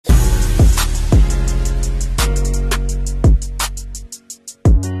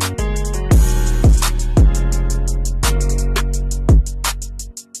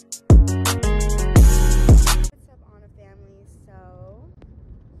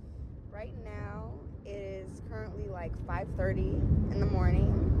like 5:30 in the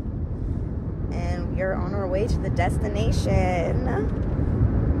morning, and we are on our way to the destination.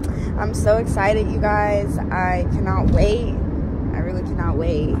 I'm so excited, you guys. I cannot wait. I really cannot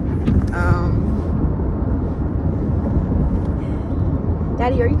wait.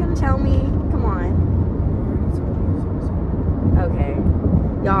 Daddy, are you gonna tell me? Come on. Okay.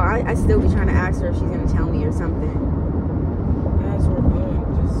 Y'all, I still be trying to ask her if she's gonna tell me or something. That's what we're doing.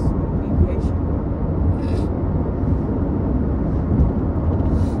 Just be patient.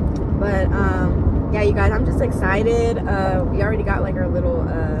 But yeah, you guys, I'm just excited. We already got like our little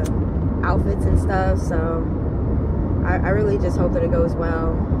outfits and stuff, so I really just hope that it goes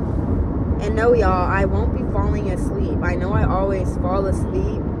well. And no, y'all, I won't be falling asleep. I know I always fall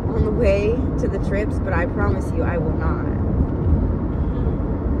asleep on the way to the trips, but I promise you I will not.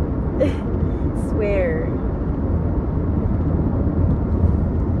 Swear.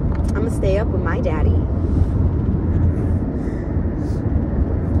 I'm gonna stay up with my daddy.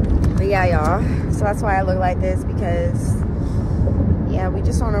 But yeah, y'all, so that's why I look like this, because yeah, we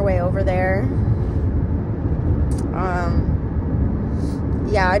just on our way over there.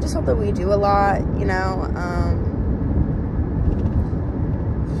 Yeah, I just hope that we do a lot, you know.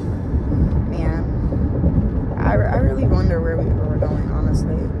 Man, I really wonder where we're going,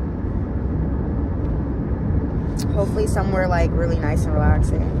 honestly. Hopefully somewhere like really nice and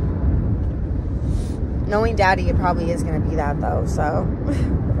relaxing. Knowing Daddy, it probably is gonna be that though, so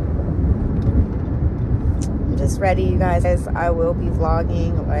I'm just ready, you guys. I will be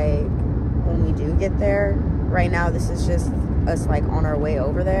vlogging like when we do get there. Right now this is just us like on our way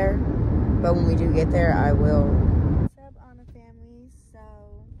over there, but when we do get there I will. What's up, Anna family? So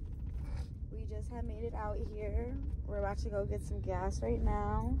we just have made it out here. We're about to go get some gas right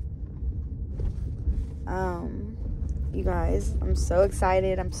now. You guys, I'm so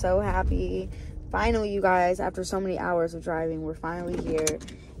excited. I'm so happy. Finally, you guys, after so many hours of driving, we're finally here.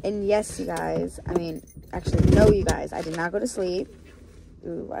 And yes, you guys, I mean, actually, no, you guys, I did not go to sleep.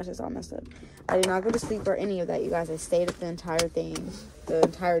 Ooh, watch, it's all messed up. I did not go to sleep or any of that, you guys. I stayed up the entire thing, the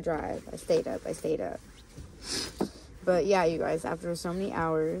entire drive. I stayed up. But yeah, you guys, after so many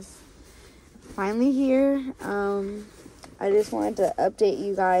hours, finally here. I just wanted to update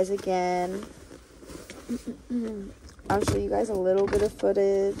you guys again. I'll show you guys a little bit of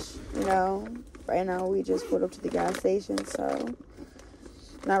footage, you know. Right now we just pulled up to the gas station, so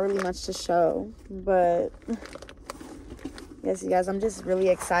not really much to show. But yes, you guys, I'm just really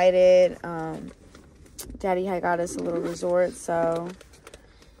excited. Daddy had got us a little resort, so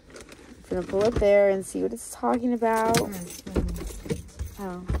I'm gonna pull up there and see what it's talking about.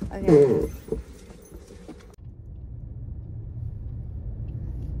 Oh, okay.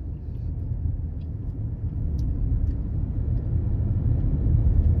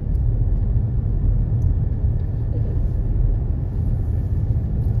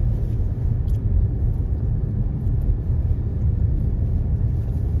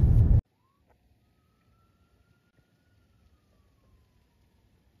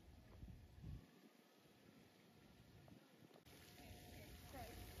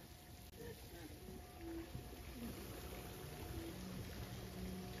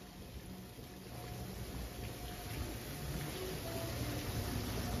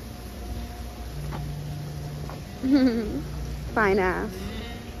 Fine ass.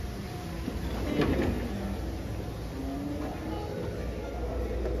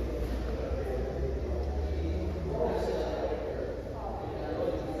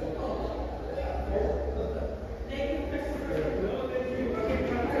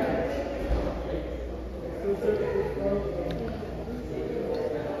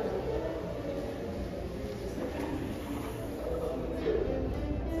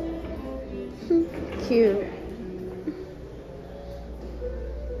 Cute.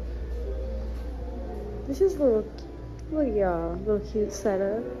 This is a little, look at y'all, little cute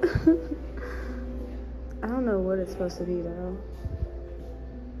setup. I don't know what it's supposed to be though.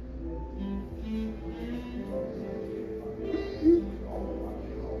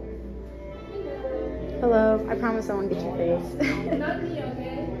 Hello, I promise I won't get your face. Not me,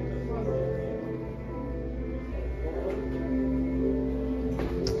 okay?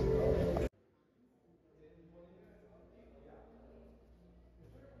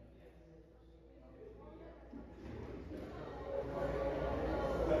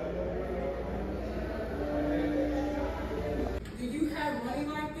 Do you have money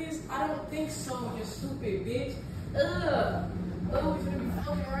like this? I don't think so, you stupid bitch. Ugh. Ugh, we're gonna be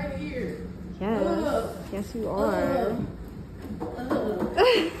fucking right here. Yes. Ugh. Yes, you are.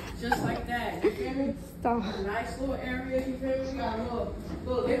 Just like that. You feel me? Stop. Nice little area, you feel me? We got a little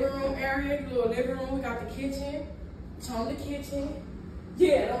living room area, little living room. We got the kitchen. Tone the kitchen.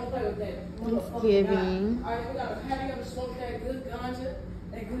 Yeah, don't play with that. Giving. All right, we got a patio to smoke that good ganja.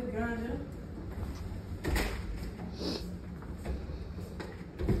 That good ganja.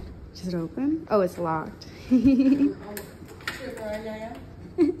 Is it open? Oh, it's locked. It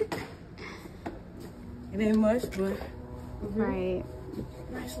ain't much, but Right.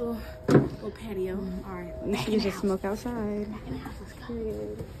 nice little patio. All right, You should just smoke outside. back in the house. Let's go.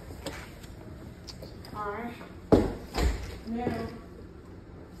 All right.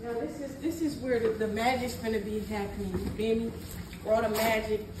 Now this is where the magic's gonna be happening. You feel me? All the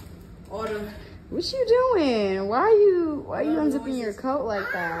magic, all the. What you doing? Why are you unzipping your coat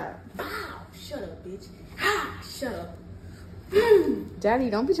like that? Ow! Shut up, bitch. Ah! Shut up. Daddy,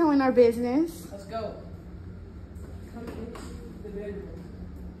 don't be telling our business. Let's go. Come into the bedroom.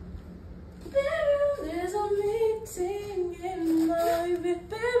 Bedroom, there's a meeting in my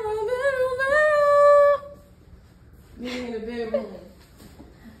bedroom. Meeting in the bedroom.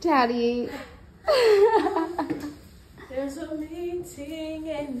 Daddy. There's a meeting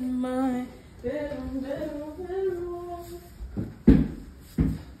in my bedroom.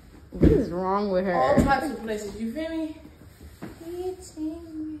 What is wrong with her? All types of places, you feel me?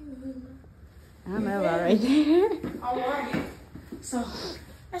 I don't know about right there. Alright. So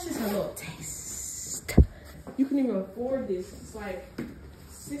that's just a little taste. You can even afford this. It's like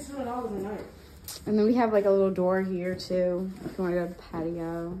 $600 a night. And then we have like a little door here too. If you want to go to the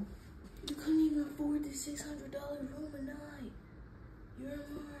patio. You couldn't even afford this $600 room a night. You're a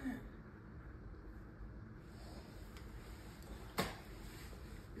mark.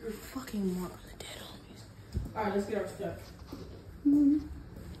 You're a fucking mark on the dead homies. Alright, let's get our stuff.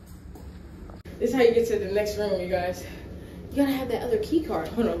 This is how you get to the next room, you guys. You gotta have that other key card.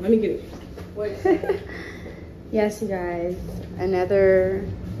 Hold on, let me get it. Wait a second. Yes, you guys. Another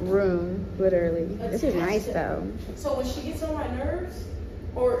room, literally. This is nice though. So when she gets on my nerves,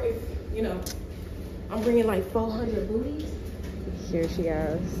 or if, you know, I'm bringing like 400 booties. Here she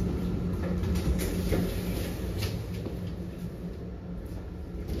goes.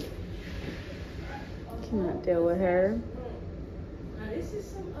 Cannot deal with her. Now this is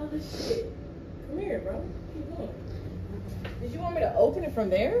some other shit. Come here, bro. Keep going. Did you want me to open it from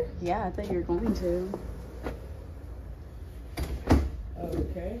there? Yeah, I thought you were going to.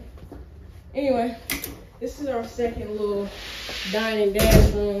 Okay. Anyway, this is our second little dine and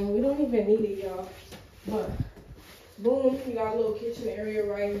dash room. We don't even need it, y'all. But boom, we got a little kitchen area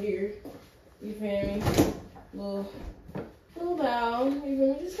right here. You feel me? Little bow. You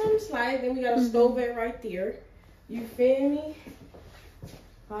feel me? Just something slight. Then we got a stove bed right there. You feel me?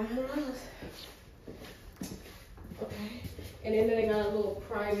 $500. Okay. And then they got a little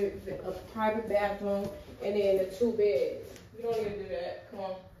private bathroom, and then the 2 beds. You don't need to do that. Come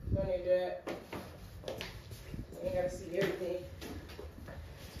on. You don't need to do that. You ain't gotta see everything.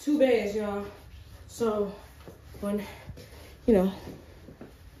 2 beds, y'all. So, when, you know,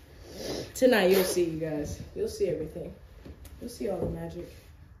 tonight you'll see, you guys. You'll see everything. You'll see all the magic.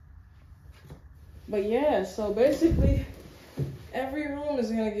 But yeah, so basically, every room is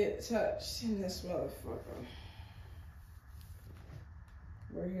gonna get touched in this motherfucker.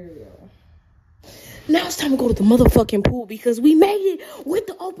 We're here, y'all. Now it's time to go to the motherfucking pool because we made it with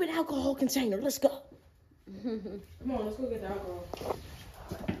the open alcohol container. Let's go. Come on, let's go get the alcohol.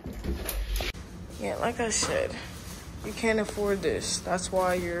 Yeah, like I said, you can't afford this. That's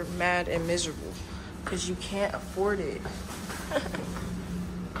why you're mad and miserable, because you can't afford it.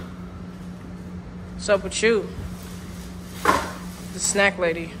 What's up with you? The snack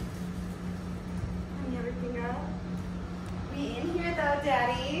lady. Clean everything up. We in here though,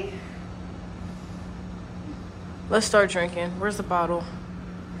 Daddy. Let's start drinking. Where's the bottle?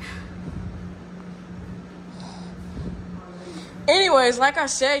 Anyways, like I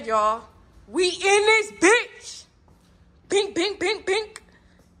said, y'all, we in this bitch. Pink, pink, pink, pink.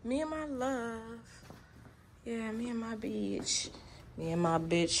 Me and my love. Yeah, me and my bitch. Me and my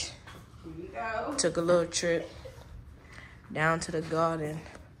bitch. Here you go. Took a little trip down to the garden.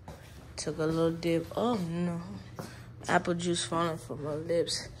 Took a little dip. Oh no. Apple juice falling from my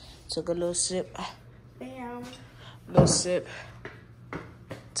lips. Took a little sip. Bam. Little sip.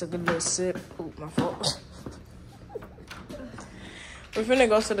 Took a little sip. Ooh, my fault. We're finna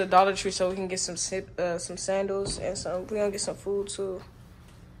go to the Dollar Tree so we can get some sandals and we gonna get some food too.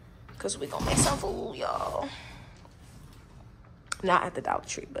 Cause we gonna make some food, y'all. Not at the Dollar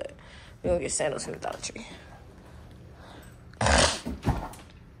Tree, but we gonna get sandals from the Dollar Tree.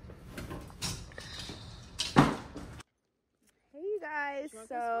 Hey you guys,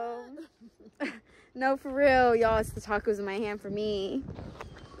 so no, for real, y'all, it's the tacos in my hand for me.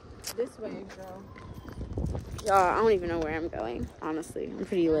 This way, girl. Y'all, I don't even know where I'm going, honestly. I'm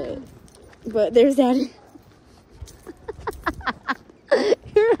pretty lit. But there's Daddy.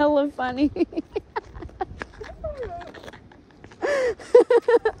 You're hella funny.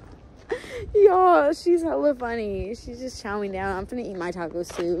 Y'all, she's hella funny. She's just chowing down. I'm finna eat my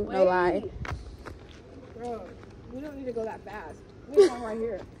tacos too. No lie. Bro, we don't need to go that fast. We can go right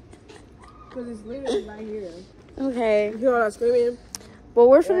here. Because it's literally right here. Okay. You hear all that screaming? Well,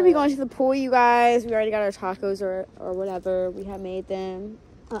 we're finna be going to the pool, you guys. We already got our tacos or whatever. We have made them.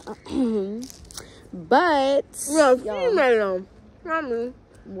 But No, you made them. Not me.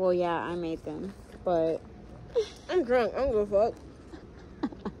 Well, yeah, I made them. But I'm drunk. I don't give a fuck.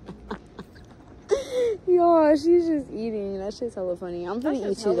 y'all, she's just eating. That shit's hella funny. I'm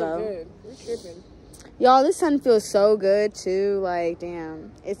finna eat too, though. Good. We're tripping. Y'all, this sun feels so good, too. Like,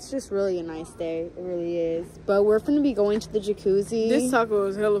 damn. It's just really a nice day. It really is. But we're finna be going to the jacuzzi. This taco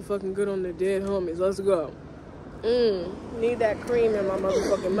is hella fucking good on the dead homies. Let's go. Need that cream in my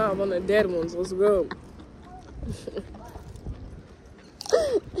motherfucking mouth on the dead ones. Let's go.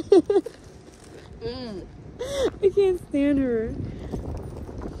 I can't stand her.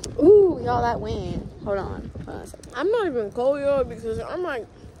 Ooh, y'all, that wind. Hold on a second. I'm not even cold, y'all, because I'm like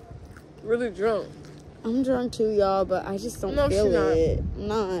really drunk. I'm drunk too, y'all, but I just don't feel it.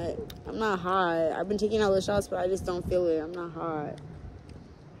 I'm not hot. I've been taking all the shots, but I just don't feel it. I'm not hot.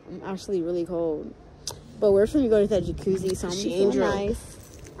 I'm actually really cold. But we're finna go to that jacuzzi, so I'm feeling nice.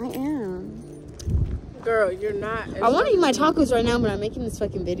 I am. Girl, you're not. I want to eat my tacos right now, but I'm making this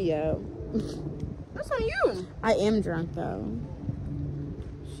fucking video. That's on you. I am drunk, though.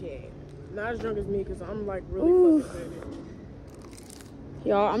 Shit. Not as drunk as me, because I'm like really fucking good.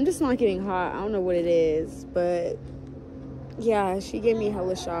 Y'all, I'm just not getting hot. I don't know what it is, but yeah, she gave me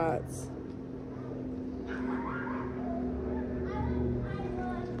hella shots.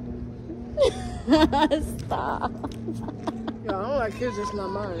 Stop. Yo, I don't like kids, it's not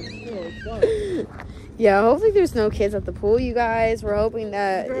mine. Yeah, hopefully there's no kids at the pool, you guys. We're hoping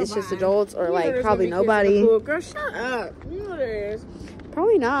that it's just adults or like probably nobody. Girl, shut up. You know what it is.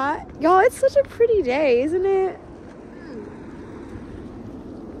 Probably not. Y'all, it's such a pretty day, isn't it?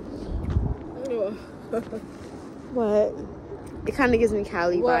 What? It kind of gives me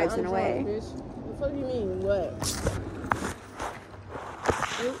Cali vibes in a way. What the fuck do you mean? What?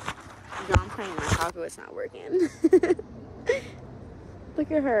 Y'all, I'm playing my taco. It's not working.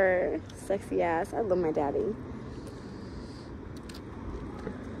 Look at her. Sexy ass. I love my daddy.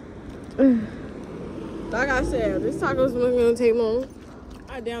 Like I said, this taco's not gonna take long.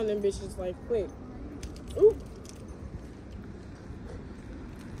 I down them bitches like quick. Ooh.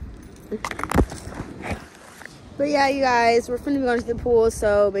 But yeah, you guys, we're finna be going to the pool,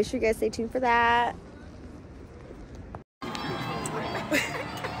 so make sure you guys stay tuned for that. Oh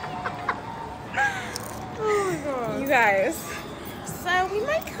my god. You guys, so we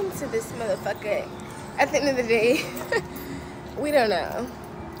might come to this motherfucker at the end of the day. We don't know.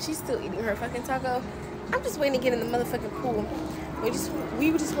 She's still eating her fucking taco. I'm just waiting to get in the motherfucking pool. We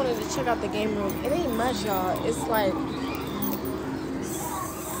just wanted to check out the game room. It ain't much, y'all. It's like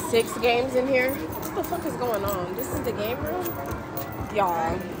 6 games in here. What the fuck is going on? This is the game room?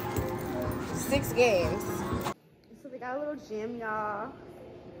 Y'all. 6 games. So they got a little gym, y'all.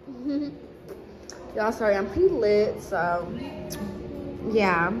 Y'all, sorry, I'm pretty lit, so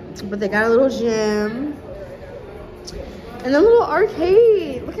yeah. But they got a little gym. And a little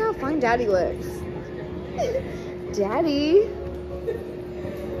arcade. Look how fine Daddy looks. Daddy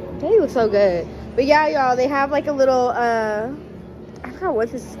looks so good. But yeah, y'all, they have like a little, I forgot what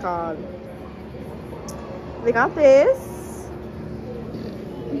this is called. They got this.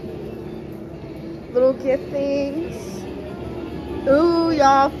 Little gift things. Ooh,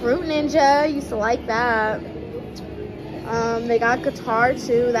 y'all, Fruit Ninja. Used to like that. They got guitar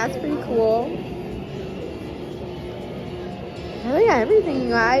too. That's pretty cool. Oh yeah, everything, you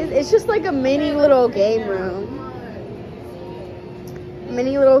guys. It's just like a mini little game room.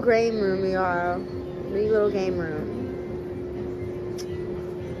 Mini little game room, y'all. Mini little game room.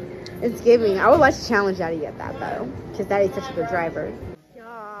 It's giving. I would like to challenge Daddy at that though, because Daddy's such a good driver.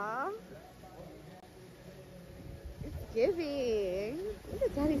 Y'all, it's giving. Look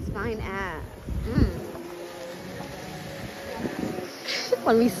at Daddy's fine ass.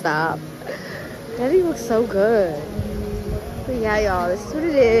 Let me stop. Daddy looks so good. But yeah, y'all, this is what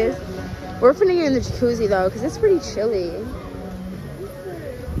it is. We're finna get in the jacuzzi though, because it's pretty chilly.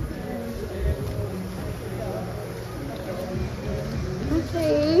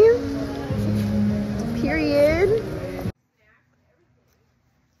 Okay. Period.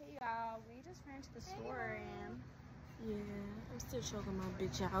 Hey y'all, we just ran to the store and Yeah, I'm still quit choking my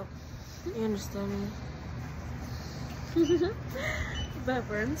bitch out. You understand me? But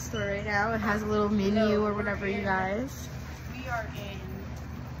we're in the store right now. It has a little menu or whatever, you guys. We are in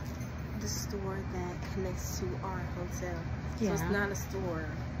the store that connects to our hotel. Yeah. So it's not a store.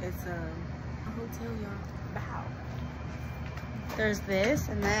 It's a hotel, y'all. Bow. There's this,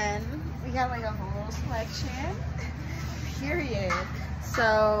 and then we got like a whole selection. Period.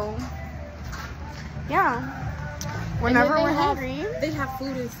 So, yeah. Whenever we're hungry. They have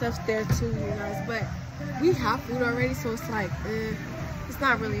food and stuff there too, you guys. But we have food already, so it's like, it's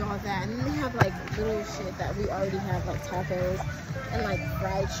not really all that. And then they have like little shit that we already have, like tacos and like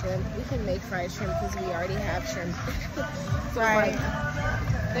fried shrimp. We can make fried shrimp because we already have shrimp. So Right.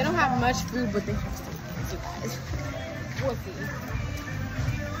 like, they don't have much food, but they have some things, you guys. We'll see.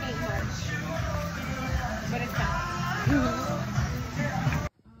 Ain't much, but it's fine.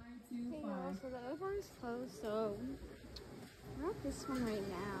 So the other one is closed, so we're at this one right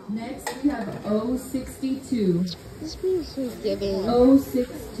now. Next, we have 062. This means who's giving.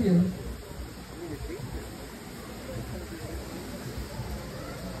 062.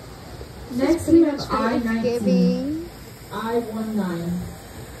 Next, we have I-19. Giving. I-19.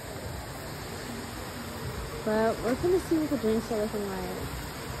 But we're gonna see what the drinks are looking like.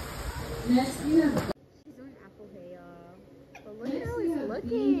 Next, we have She's doing Apple Pay, y'all. But look Next, how we it's have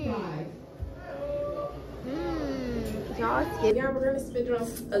looking. E5. Y'all, it's giving. Yeah, we're gonna spend it on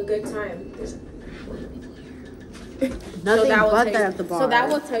a good time. There's Nothing that will but tell that you- at the bar. So that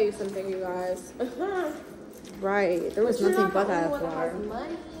will tell you something, you guys. Right. There was But you're nothing not but the that at only the one bar. that has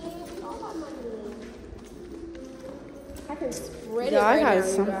money. All my money. I can spread it Yeah, I right got now,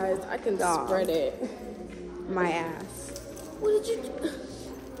 some- you guys. I can Dog. spread it. My ass. What did you do?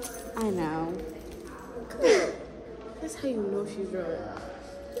 I know. That's how you know she's drunk.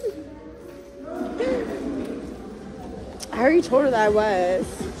 I already told her that I was.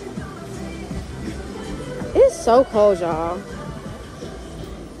 It's so cold, y'all.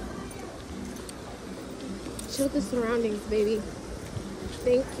 Chill the surroundings, baby.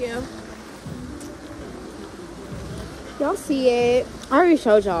 Thank you. Y'all see it. I already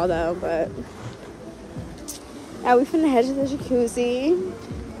showed y'all though, but yeah, we finna head to the jacuzzi.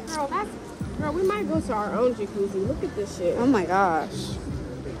 Girl, we might go to our own jacuzzi. Look at this shit. Oh my gosh.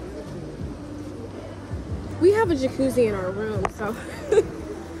 We have a jacuzzi in our room, so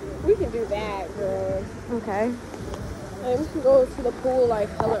we can do that, girl. Okay. And we can go to the pool like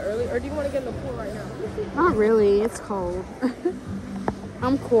hella early. Or do you want to get in the pool right now? Not really. It's cold.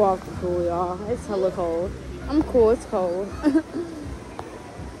 I'm cool off the pool, y'all. It's hella cold. I'm cool. It's cold.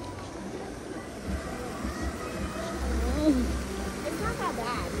 It's not that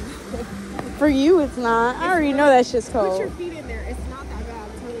bad. For you, it's not. I already know that shit's Put your cold. feet in there. It's not that bad,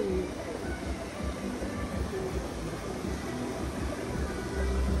 I'm telling you.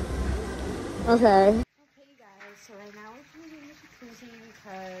 Okay. Okay, you guys. So right now we're going to be in the jacuzzi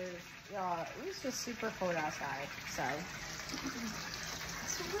because, y'all, it was just super cold outside. So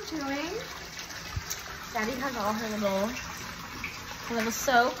that's what we're doing. Daddy has all her little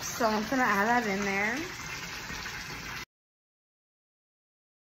soaps, so I'm gonna add that in there.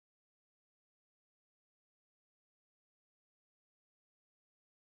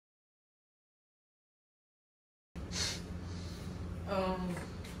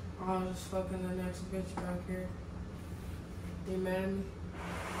 I was just fucking the next bitch back here. You mad at me?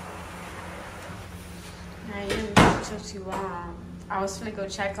 Nah, you didn't took too long. I was gonna go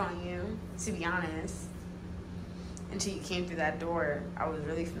check on you, to be honest. Until you came through that door, I was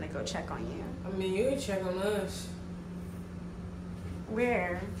really gonna go check on you. I mean, you can check on us.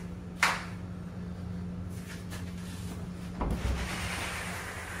 Where?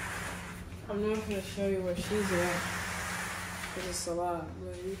 I'm not gonna show you where she's at. Cause it's a lot.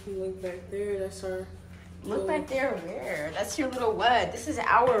 But you can look back there. That's our. Look back there, where? That's your little what? This is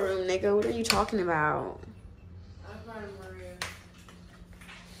our room, nigga. What are you talking about? I find Maria.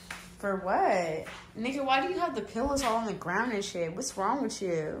 For what? Nigga, why do you have the pillows all on the ground and shit? What's wrong with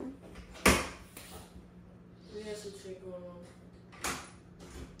you? We have some shit going on.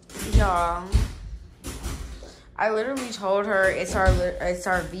 Y'all, I literally told her it's our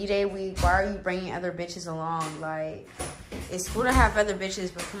vday week. Why are you bringing other bitches along? Like, it's cool to have other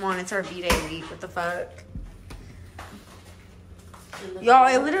bitches, but come on, it's our vday week. What the fuck? Y'all,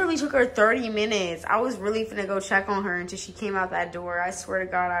 it literally took her 30 minutes. I was really finna go check on her until she came out that door. I swear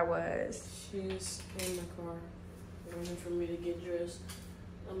to God, I was. She's in the car waiting for me to get dressed.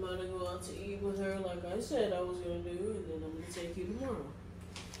 I'm about to go out to eat with her like I said I was gonna do, and then I'm gonna take you tomorrow.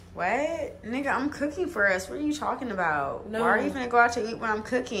 What? Nigga, I'm cooking for us. What are you talking about? No. Why are you finna go out to eat when I'm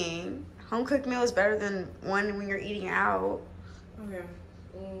cooking? Home cooked meal is better than one when you're eating out. Okay.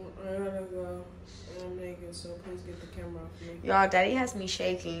 I gotta go. I'm naked, so please get the camera off me. Y'all, Daddy has me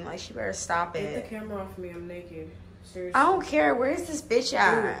shaking. Like, she better stop it. Get the camera off me. I'm naked. Seriously. I don't care. Where's this bitch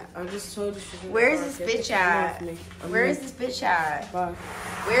at? Dude, I just told you she's in the Where's car. this Get the bitch camera at? off me. Where is this bitch at? Bye.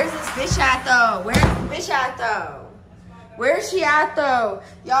 Where's this bitch at though? Where's this bitch at though? Where is she at though?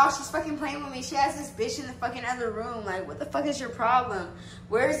 Y'all, she's fucking playing with me. She has this bitch in the fucking other room. Like, what the fuck is your problem?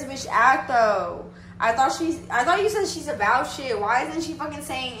 Where is the bitch at though? I thought you said she's about shit. Why isn't she fucking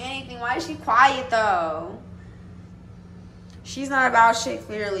saying anything? Why is she quiet though? She's not about shit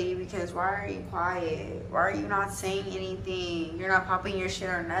clearly, because why are you quiet? Why are you not saying anything? You're not popping your shit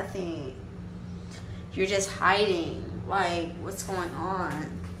or nothing. You're just hiding. Like, what's going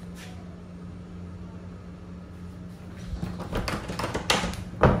on?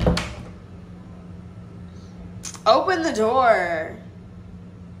 Open the door.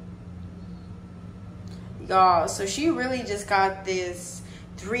 Y'all, so she really just got this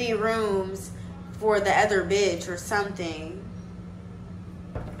 3 rooms for the other bitch or something.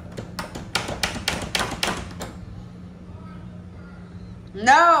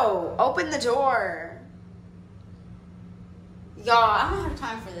 No, open the door. Y'all, I don't have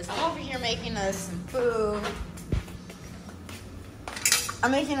time for this. I'm over here making us some food.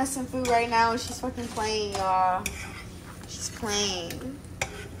 I'm making us some food right now, and she's fucking playing, y'all. She's playing.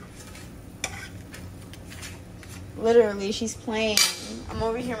 Literally, she's playing. I'm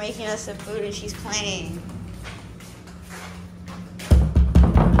over here making us some food, and she's playing.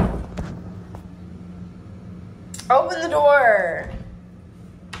 Open the door.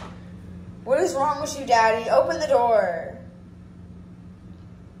 What is wrong with you, Daddy? Open the door.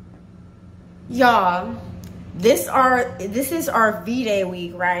 Y'all, this is our vday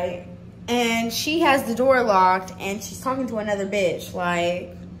week, right? And she has the door locked, and she's talking to another bitch.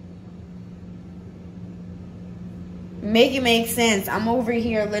 Like, make it make sense. I'm over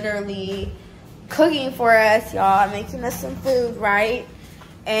here literally cooking for us, y'all. I'm making us some food, right?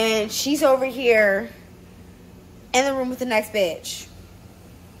 And she's over here in the room with the next bitch.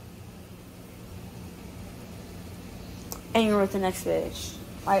 And you're with the next bitch.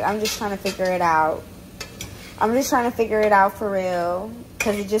 Like, I'm just trying to figure it out. I'm just trying to figure it out for real.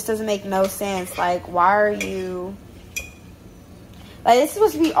 Because it just doesn't make no sense. Like, why are you... Like, this is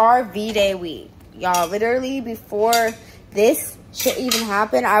supposed to be our vday week. Y'all, literally, before this shit even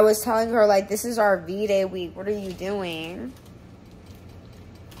happened, I was telling her, like, this is our vday week. What are you doing?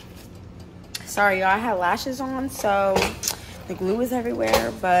 Sorry, y'all. I had lashes on, so the glue was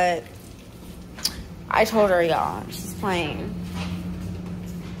everywhere. But I told her, y'all. She's playing.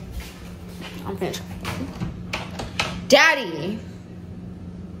 I'm finished. Daddy.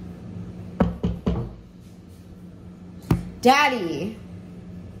 Daddy.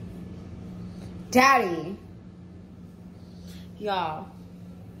 Daddy. Y'all.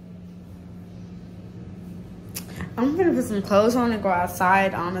 I'm gonna put some clothes on and go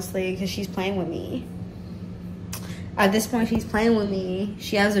outside, honestly, because she's playing with me. At this point, she's playing with me.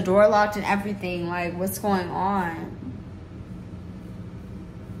 She has the door locked and everything. Like, what's going on?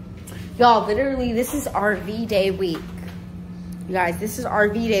 Y'all, literally, this is our vday week. You guys, this is our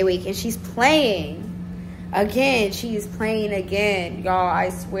vday week, and she's playing. Again, she is playing again. Y'all, I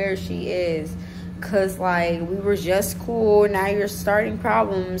swear she is. Because, like, we were just cool. Now you're starting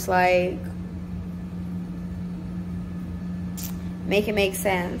problems. Like, make it make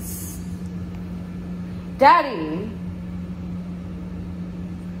sense. Daddy.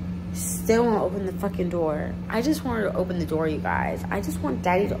 Still won't open the fucking door. I just want her to open the door, you guys. I just want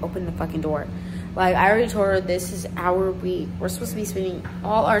Daddy to open the fucking door. Like, I already told her this is our week. We're supposed to be spending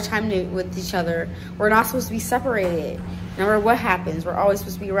all our time with each other. We're not supposed to be separated. No matter what happens, we're always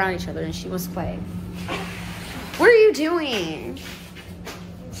supposed to be around each other, and she wants to play. What are you doing?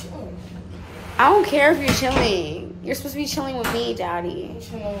 I don't care if you're chilling. You're supposed to be chilling with me, Daddy. I'm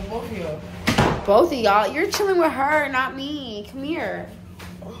chilling with both of y'all. Both of y'all? You're chilling with her, not me. Come here.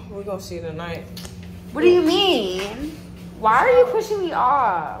 We're gonna see tonight. What do you mean? Why are you pushing me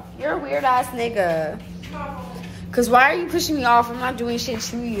off? You're a weird ass nigga. Cause why are you pushing me off? I'm not doing shit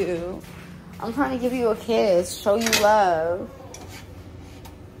to you. I'm trying to give you a kiss, show you love.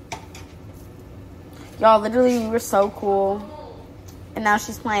 Y'all, literally, we were so cool. And now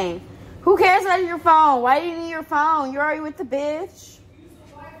she's playing. Who cares about your phone? Why do you need your phone? You're already with the bitch.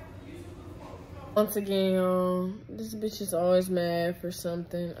 Once again, y'all, this bitch is always mad for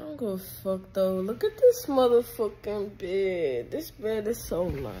something. I don't give a fuck, though. Look at this motherfucking bed. This bed is so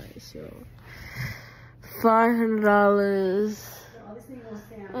nice, yo. $500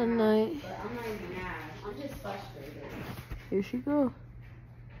 a night. But I'm not even mad. I'm just frustrated. Here she go.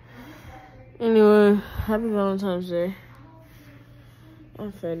 Anyway, happy Valentine's Day.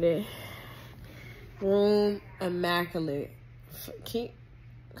 I'm finna. Room immaculate. Keep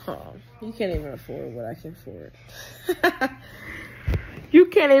calm. You can't even afford what I can afford. You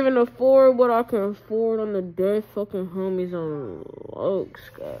can't even afford what I can afford on the dead fucking homies on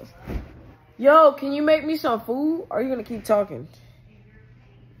Lokes, guys. Yo, can you make me some food? Or are you gonna keep talking?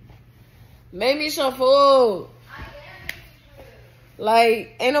 Make me some food.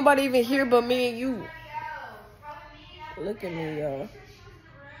 Like, ain't nobody even here but me and you. Look at me, y'all.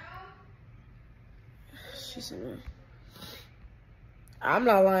 She's in there. I'm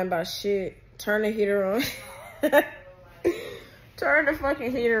not lying about shit. Turn the heater on. Turn the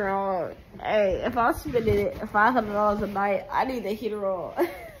fucking heater on. Hey, if I'm spending $500 a night, I need the heater on.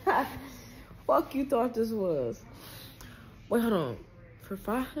 Fuck you thought this was? Wait, hold on. For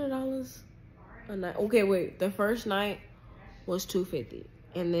 $500 a night? Okay, wait. The first night was $250,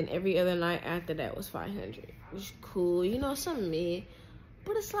 and then every other night after that was $500. Which is cool, you know, something mid.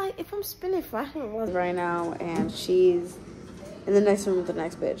 But it's like if I'm spending $500 right now, and she's in the next room with the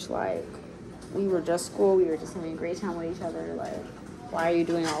next bitch. Like, we were just cool. We were just having a great time with each other. Like, why are you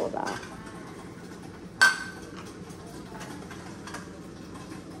doing all of that?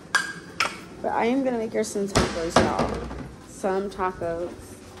 But I am gonna make her some tacos, y'all. Some tacos.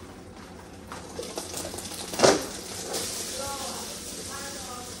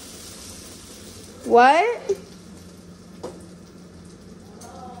 What?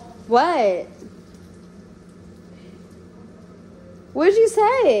 What? What'd you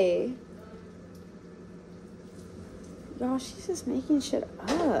say? Y'all, she's just making shit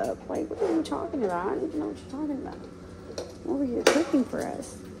up. Like, what are you talking about? I don't even know what you're talking about. I'm over here cooking for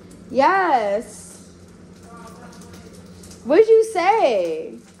us. Yes. What'd you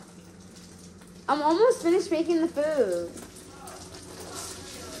say? I'm almost finished making the food.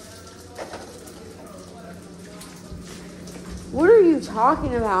 What are you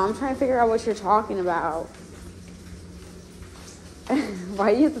talking about? I'm trying to figure out what you're talking about.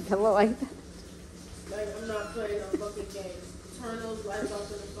 Why do you have the pillow like that? Like, I'm not playing no fucking game. Turn those lights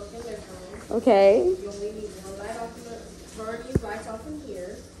off in the fucking living room. Okay. You only need one light off in the... Turn these lights off in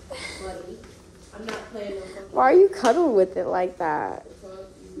here, buddy. I'm not playing no fucking... Why are you cuddled with it like that? Fuck,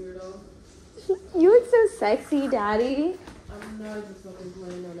 you weirdo. You look so sexy, Daddy. I'm not just fucking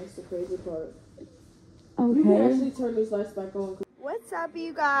playing no. That's the crazy part. Okay. You can actually turn these lights back on. What's up,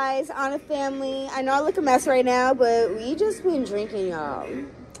 you guys? On a family. I know I look a mess right now, but we just been drinking, y'all.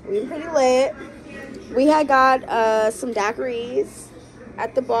 We been pretty lit. We had got some daiquiris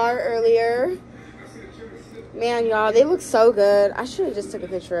at the bar earlier. Man, y'all, they look so good. I should have just took a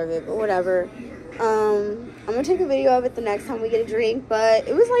picture of it, but whatever. I'm gonna take a video of it the next time we get a drink, but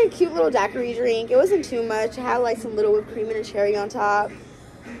it was like a cute little daiquiri drink. It wasn't too much. It had like some little whipped cream and a cherry on top.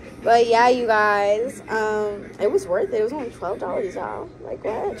 But yeah, you guys, it was worth it. It was only $12, y'all. Like,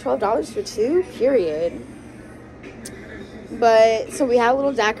 what? $12 for two? Period. But, so we had a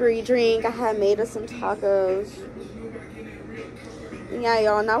little daiquiri drink. I had made us some tacos. And yeah,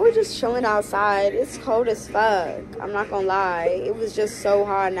 y'all, now we're just chilling outside. It's cold as fuck. I'm not gonna lie. It was just so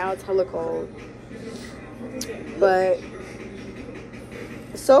hot. Now it's hella cold. But,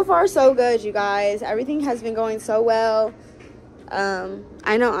 so far, so good, you guys. Everything has been going so well.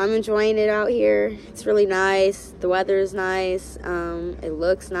 I know I'm enjoying it out here. It's really nice. The weather is nice. It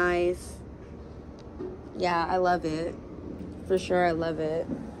looks nice. Yeah, I love it. For sure, I love it.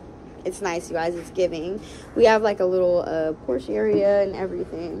 It's nice, you guys. It's giving. We have like a little porch area and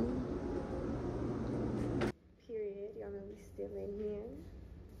everything. Period. Y'all know we still in here.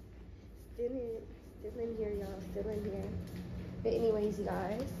 Still in here, y'all. Still in here. But anyways, you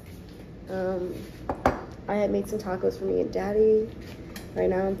guys. I had made some tacos for me and Daddy. Right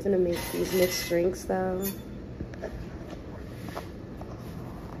now I'm gonna make these mixed drinks though.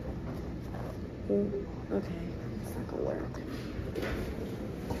 Okay, it's not gonna work.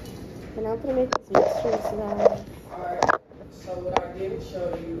 And I'm gonna make these mixed drinks guys. Alright, so what I didn't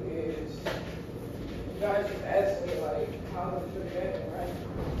show you is, you guys just asked me like, how to put it in, right?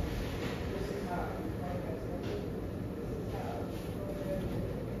 This is how.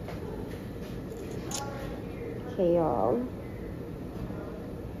 Okay, y'all.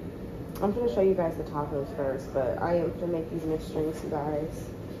 I'm gonna show you guys the tacos first, but I am gonna make these mixed drinks, you guys.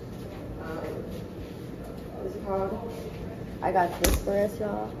 What's it called? I got this for us,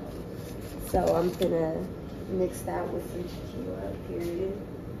 y'all. So I'm gonna mix that with some tequila, period.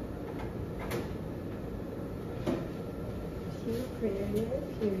 Period.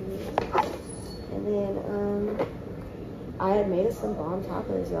 And then I had made us some bomb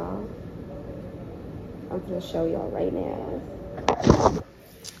tacos, y'all. I'm gonna show y'all right now.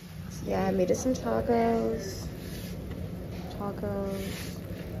 So yeah, I made us some tacos. tacos.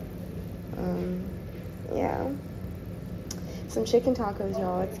 Yeah. Some chicken tacos,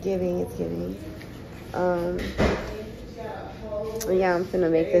 y'all. It's giving. Yeah, I'm finna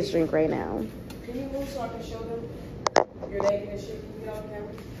make this drink right now. Can you move so I can show them your leg and shit? Can you get off camera?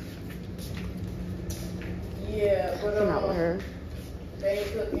 Yeah, but Not with her. they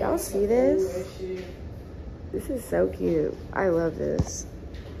cook Y'all see this? This is so cute. I love this.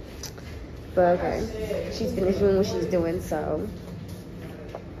 But okay, she's finished doing what she's doing, so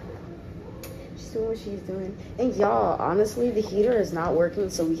she's doing what she's doing. And y'all, honestly, the heater is not working,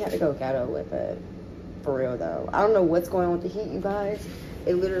 so we had to go ghetto with it. For real though, I don't know what's going on with the heat, you guys.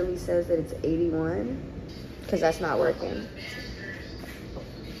 It literally says that it's 81 because that's not working.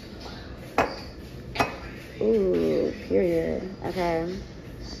 Ooh, period. Okay.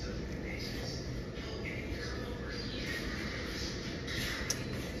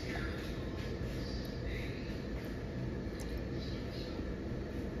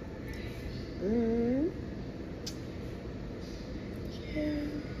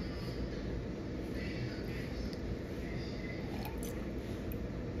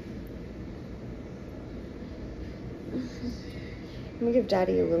 Let me give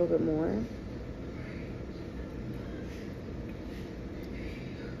Daddy a little bit more.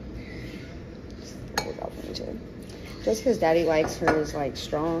 Just because Daddy likes hers like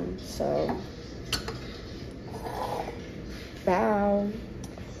strong, so. Bow.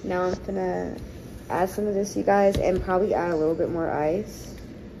 Now I'm gonna add some of this, you guys, and probably add a little bit more ice.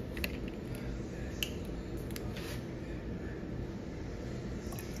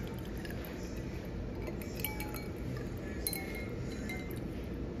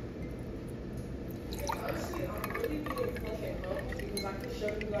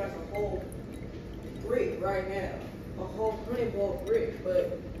 Right now, a whole $100 brick,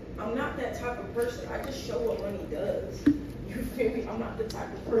 but I'm not that type of person. I just show what money does. You feel me? I'm not the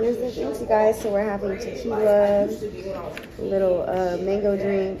type of person. Here's the drinks, you guys. So we're having tequila, little mango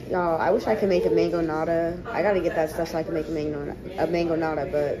drink. Y'all, I wish I could make a mango nada. I gotta get that stuff so I can make a mango nada,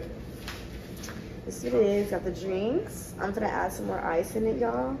 but this is what it is. Got the drinks. I'm gonna add some more ice in it,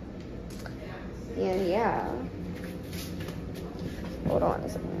 y'all. And yeah. Hold on a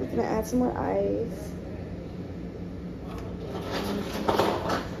second. I'm gonna add some more ice.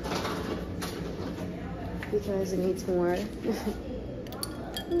 Because it needs more.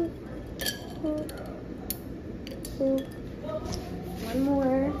 One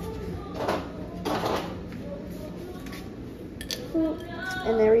more.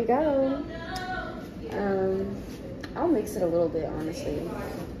 And there we go. I'll mix it a little bit, honestly.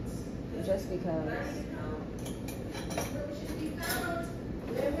 Just because.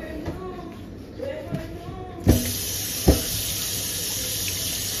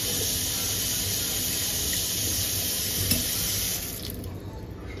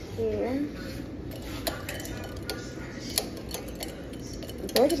 Here. I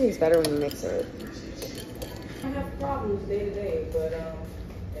feel like it tastes better when you mix it. I have problems day to day, but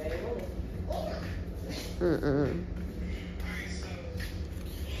that ain't all.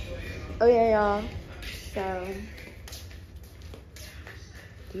 Oh yeah, y'all. So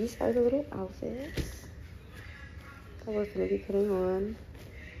these are the little outfits that we're gonna be putting on.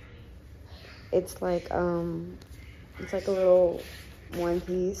 It's like a little one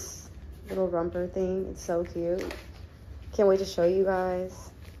piece, little romper thing. It's so cute. Can't wait to show you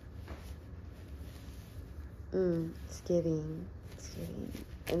guys. It's giving.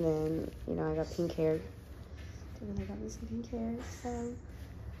 And then, you know, I got pink hair. I got me some pink hair, so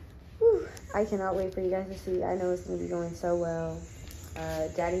whew, I cannot wait for you guys to see. I know it's gonna be going so well.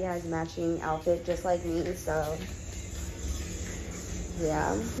 Daddy has matching outfit just like me, so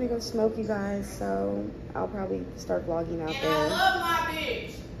yeah, I'm gonna go smoke, you guys, so I'll probably start vlogging out there. I love my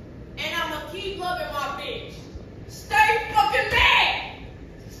bitch, and I'm gonna keep loving my bitch. Stay fucking mad!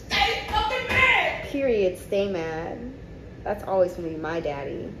 Stay fucking mad! Period, stay mad. That's always gonna be my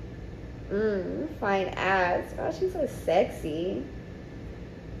daddy. Fine ass. Oh, she's so sexy.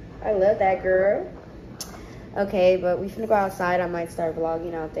 I love that girl. Okay, but we finna go outside. I might start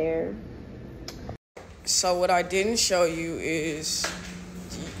vlogging out there. So what I didn't show you is,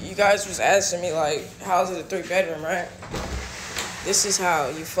 you guys was asking me like, how's it a 3-bedroom, right? This is how,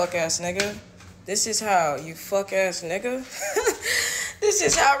 you fuck ass nigga. This is how, you fuck ass nigga. This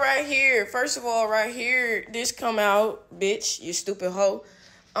is how right here. First of all, right here, this come out, bitch, you stupid hoe.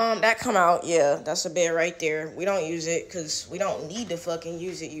 That come out, yeah, that's a bed right there. We don't use it because we don't need to fucking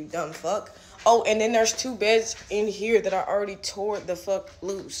use it, you dumb fuck. Oh, and then there's 2 beds in here that I already tore the fuck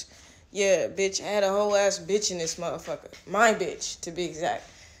loose. Yeah, bitch, I had a whole ass bitch in this motherfucker. My bitch, to be exact.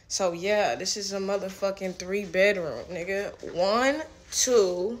 So yeah, this is a motherfucking 3-bedroom, nigga. 1,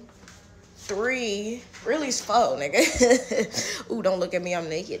 2, 3, really it's 4, nigga. Ooh, don't look at me, I'm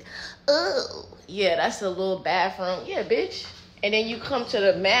naked. Oh, yeah, that's a little bathroom. Yeah, bitch. And then you come to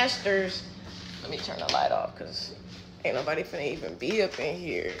the master's. Let me turn the light off, because ain't nobody finna even be up in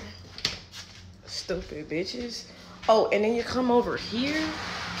here. Stupid bitches. Oh, and then you come over here,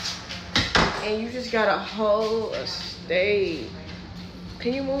 and you just got a whole estate.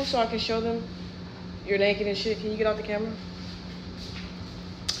 Can you move so I can show them you're naked and shit? Can you get off the camera?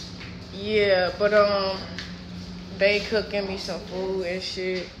 Yeah, but they cooking me some food and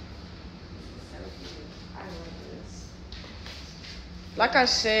shit. Like I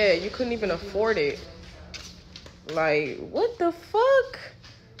said, you couldn't even afford it. Like, what the fuck?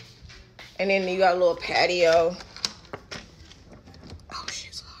 And then you got a little patio. Oh,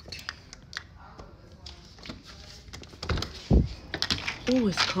 shit's locked. Oh,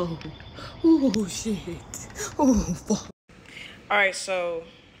 it's cold. Oh, shit. Oh, fuck. All right, so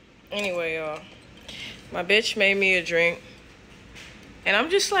anyway, y'all. My bitch made me a drink. And I'm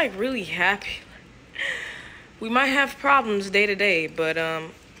just, like, really happy. We might have problems day to day, but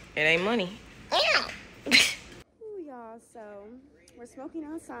it ain't money. Ooh, y'all, so we're smoking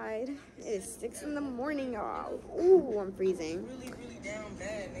outside. It is 6 in the morning, y'all. Ooh, I'm freezing.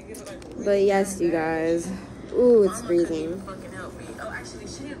 But yes, you guys. Ooh, it's freezing.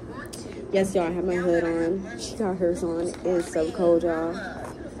 Yes, y'all, I have my hood on. She got hers on. It is so cold, y'all.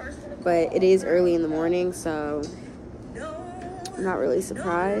 But it is early in the morning, so I'm not really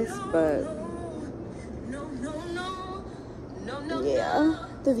surprised, but yeah,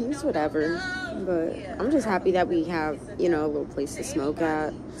 the view's whatever. But I'm just happy that we have, you know, a little place to smoke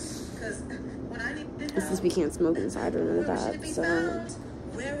at. Since we can't smoke inside or none of that, so.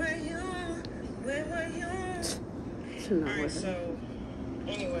 Alright, so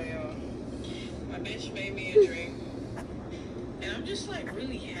anyway, my bitch made me a drink, and I'm just like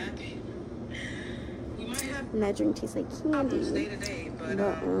really happy. We might have. And that drink tastes like candy. Day to day, but it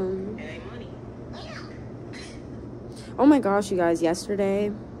ain't money. Oh my gosh, you guys!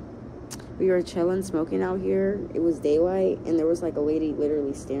 Yesterday, we were chilling, smoking out here. It was daylight, and there was like a lady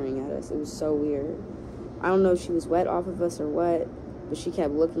literally staring at us. It was so weird. I don't know if she was wet off of us or what, but she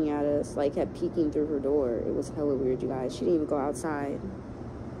kept looking at us, like kept peeking through her door. It was hella weird, you guys. She didn't even go outside.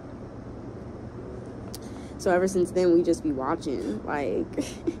 So ever since then, we just be watching, like,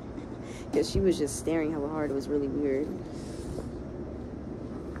 because she was just staring hella hard. It was really weird.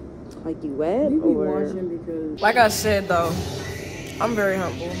 Like, you wet or? Like I said though, I'm very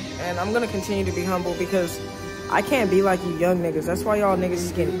humble, and I'm gonna continue to be humble because I can't be like you young niggas. That's why y'all niggas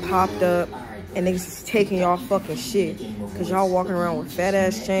is getting popped up and niggas is taking y'all fucking shit because y'all walking around with fat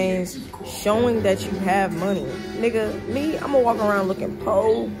ass chains showing that you have money. Nigga, me, I'm gonna walk around looking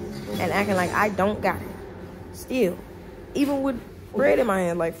po and acting like I don't got it. Still, even with bread in my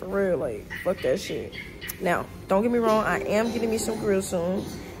hand, like for real, like fuck that shit. Now, don't get me wrong, I am getting me some grills soon,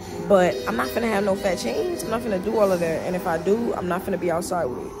 but I'm not finna have no fat chains. I'm not finna do all of that, and if I do, I'm not finna be outside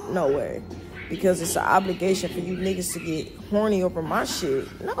with it. No way. Because it's an obligation for you niggas to get horny over my shit.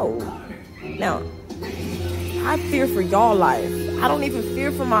 No. Now, I fear for y'all life. I don't even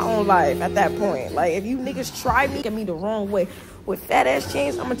fear for my own life at that point. Like, if you niggas try me, get me the wrong way with fat ass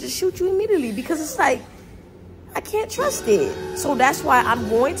chains, I'm gonna just shoot you immediately because it's like, I can't trust it. So that's why I'm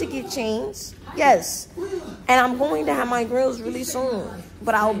going to get chains. Yes. And I'm going to have my grills really soon.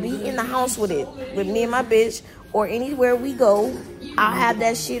 But I'll be in the house with it. With me and my bitch. Or anywhere we go. I'll have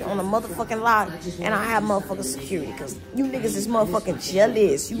that shit on a motherfucking lock. And I'll have motherfucking security. Because you niggas is motherfucking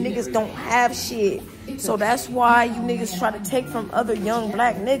jealous. You niggas don't have shit. So that's why you niggas try to take from other young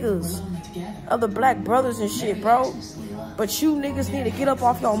black niggas. Other black brothers and shit, bro. But you niggas need to get up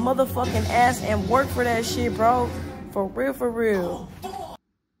off your motherfucking ass and work for that shit, bro. For real, for real. What's up,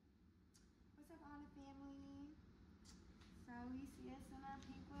 all the family? So you see us in our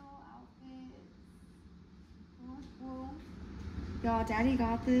pink little outfit. Cool. Y'all, Daddy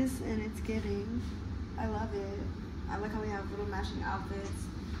got this, and it's giving. I love it. I like how we have little matching outfits.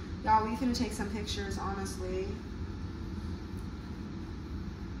 Y'all, we finna take some pictures, honestly.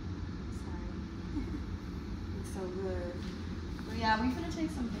 Looks so good. But yeah, we finna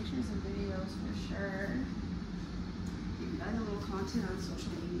take some pictures and videos for sure. Give you guys a little content on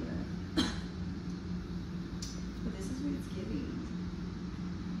social media. But this is what it's giving.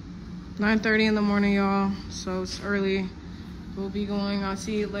 9:30 in the morning, y'all. So it's early. We'll be going. I'll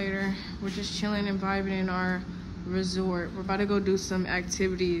see you later. We're just chilling and vibing in our resort. We're about to go do some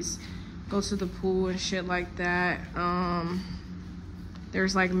activities. Go to the pool and shit like that.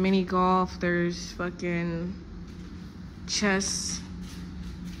 There's like mini golf. There's fucking chess.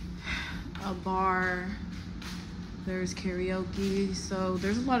 a bar. There's karaoke. So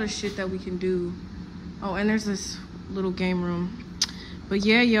there's a lot of shit that we can do. Oh, and there's this little game room. But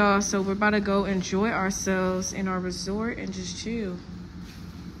yeah, y'all, so we're about to go enjoy ourselves in our resort and just chill.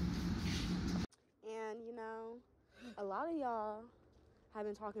 And, you know, a lot of y'all have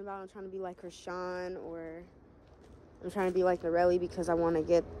been talking about I'm trying to be like Krishan, or I'm trying to be like Norelli because I want to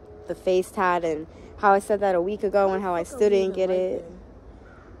get the face tat, and how I said that a week ago and how I still didn't get it.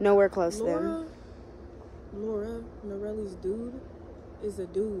 Nowhere close to them. Laura, Norelli's dude, is a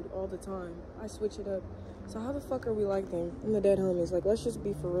dude all the time. I switch it up. So how the fuck are we like them? I'm the dead homies. Like, let's just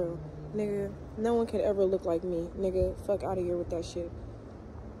be for real. Nigga, no one can ever look like me. Nigga, fuck out of here with that shit.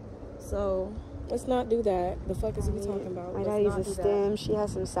 So, let's not do that. The fuck is we talking about? My daddy's a stem. She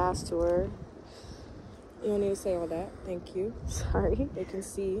has some sass to her. You don't need to say all that. Thank you. Sorry. They can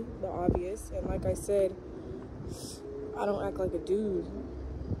see the obvious. And like I said, I don't act like a dude.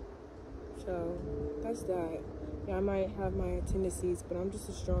 So, that's that. Yeah, I might have my tendencies, but I'm just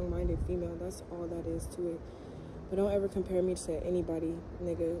a strong-minded female. That's all that is to it. But don't ever compare me to anybody,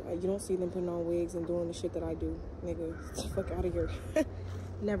 nigga. You don't see them putting on wigs and doing the shit that I do, nigga. Fuck out of here.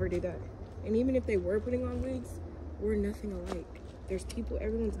 Never do that. And even if they were putting on wigs, we're nothing alike. There's people,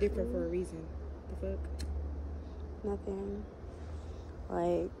 everyone's different for a reason. The fuck? Nothing.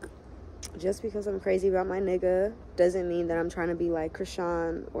 Like, just because I'm crazy about my nigga doesn't mean that I'm trying to be like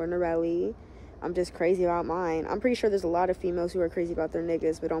Krishan or Norelli. I'm just crazy about mine. I'm pretty sure there's a lot of females who are crazy about their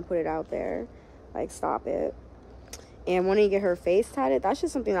niggas but don't put it out there. Like, stop it. And wanting to get her face tatted, that's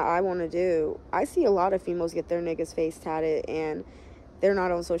just something that I want to do. I see a lot of females get their niggas face tatted and they're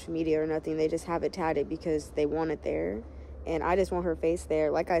not on social media or nothing. They just have it tatted because they want it there. And I just want her face there.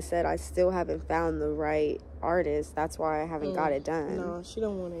 Like I said, I still haven't found the right artist. That's why I haven't got it done. No, she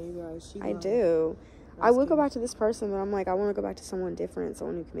don't want it, you guys. I do. I would go back to this person, but I'm like, I want to go back to someone different,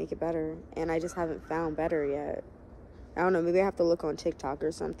 someone who can make it better. And I just haven't found better yet. I don't know, maybe I have to look on TikTok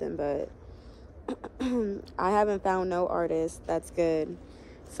or something, but I haven't found no artist that's good.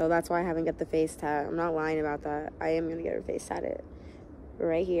 So that's why I haven't got the face tat. I'm not lying about that. I am going to get her face tatted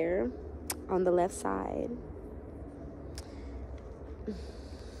right here on the left side.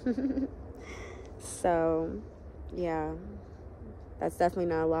 So, yeah, that's definitely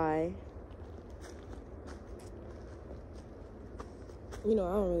not a lie. You know,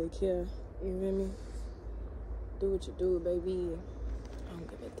 I don't really care. You hear me? Do what you do, baby. I don't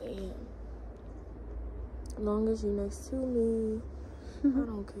give a damn. As long as you're next to me, I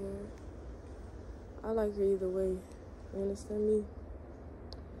don't care. I like her either way. You understand me?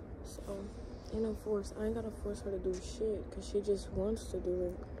 So, ain't no force. I ain't gotta force her to do shit, because she just wants to do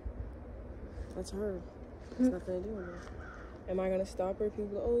it. That's her. It's nothing to do with her. Am I gonna stop her?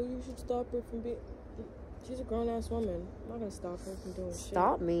 People, oh, you should stop her from being... She's a grown-ass woman. I'm not gonna stop her from doing shit.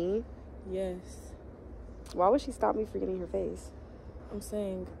 Stop me? Yes. Why would she stop me for getting her face? I'm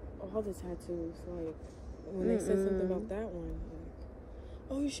saying all the tattoos, like, when they said something about that one,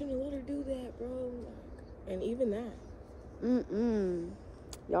 like, oh, you shouldn't let her do that, bro. Like, and even that.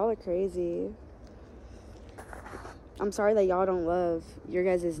 Y'all are crazy. I'm sorry that y'all don't love your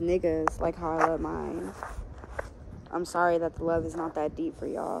guys' niggas like how I love mine. I'm sorry that the love is not that deep for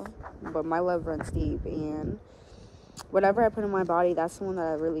y'all, but my love runs deep, and whatever I put in my body, that's the one that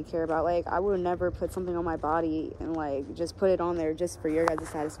I really care about. Like, I would never put something on my body and, like, just put it on there just for your guys'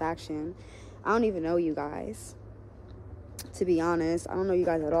 satisfaction. I don't even know you guys, to be honest. I don't know you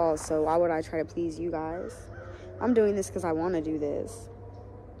guys at all, so why would I try to please you guys? I'm doing this because I want to do this.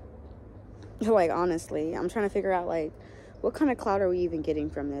 Like, honestly, I'm trying to figure out, like, what kind of clout are we even getting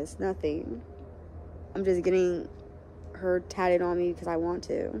from this? Nothing. I'm just getting her tatted on me because I want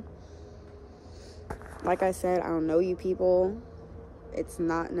to. Like I said, I don't know you people. It's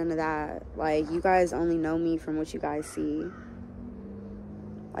not none of that. Like, you guys only know me from what you guys see.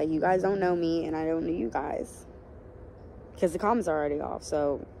 Like, you guys don't know me, and I don't know you guys. Because the comments are already off,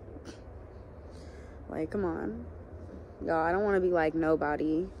 so... Like, come on. Y'all, I don't want to be like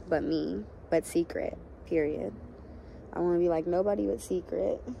nobody but me. But secret. Period. I want to be like nobody but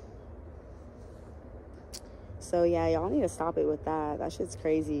secret. So, yeah, y'all need to stop it with that. That shit's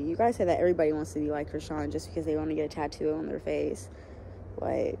crazy. You guys say that everybody wants to be like Krishan just because they want to get a tattoo on their face.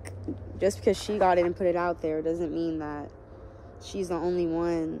 Like, just because she got it and put it out there doesn't mean that she's the only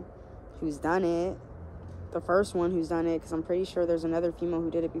one who's done it. The first one who's done it, because I'm pretty sure there's another female who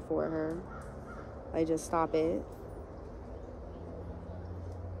did it before her. Like, just stop it.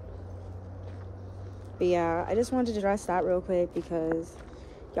 But, yeah, I just wanted to address that real quick because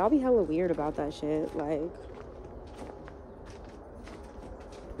y'all be hella weird about that shit. Like...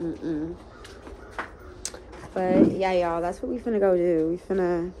 But yeah, y'all, that's what we finna go do. We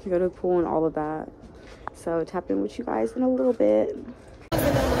finna go to the pool and all of that. So tap in with you guys in a little bit.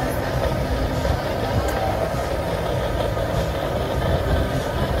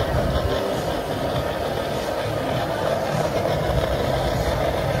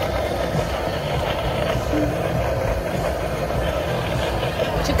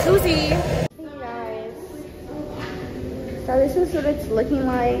 Jacuzzi. Hey guys. So this is what it's looking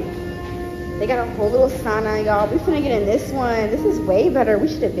like. They got a whole little sauna, y'all. We finna get in this one. This is way better. We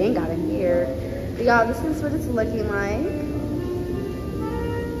should have been got in here. But y'all, this is what it's looking like.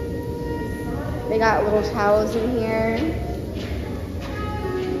 They got little towels in here.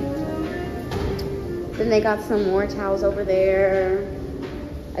 Then they got some more towels over there.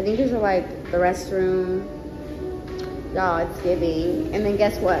 I think these are like the restroom. Y'all, it's giving. And then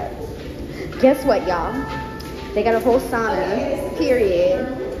guess what? Guess what, y'all? They got a whole sauna,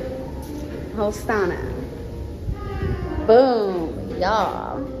 period. Whole sauna. Boom,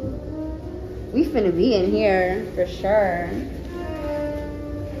 y'all. We finna be in here for sure.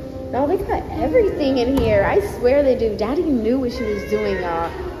 Y'all, they got everything in here. I swear they do. Daddy knew what she was doing, y'all.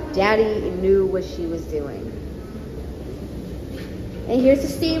 Daddy knew what she was doing. And here's the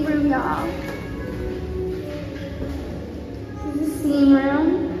steam room, y'all. This is the steam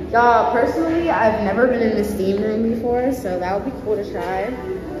room. Y'all, personally, I've never been in the steam room before, so that would be cool to try.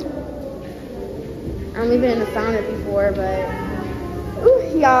 I've only been in the sauna before, but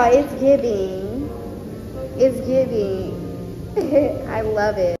ooh, y'all, it's giving. It's giving. I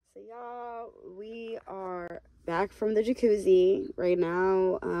love it. So y'all, we are back from the jacuzzi right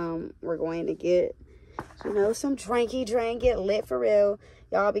now. We're going to get, you know, some drinky drink, get lit for real,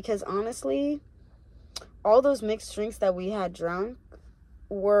 y'all, because honestly, all those mixed drinks that we had drunk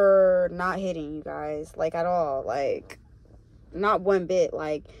were not hitting, you guys, like at all, like not one bit.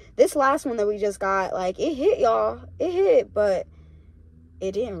 Like this last one that we just got, like it hit, y'all, it hit, but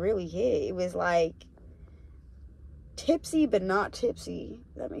it didn't really hit. It was like tipsy but not tipsy,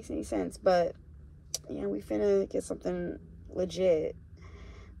 if that makes any sense. But yeah, we finna get something legit.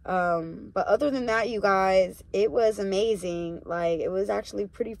 But other than that, you guys, it was amazing. Like it was actually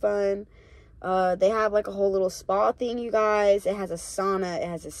pretty fun. They have like a whole little spa thing, you guys. It has a sauna, it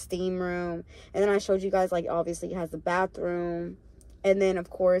has a steam room, and then I showed you guys, like, obviously it has the bathroom, and then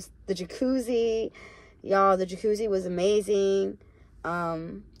of course the jacuzzi. Y'all, the jacuzzi was amazing.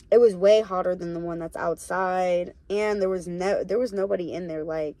 It was way hotter than the one that's outside, and there was nobody in there.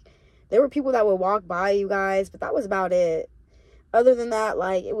 Like, there were people that would walk by, you guys, but that was about it. Other than that,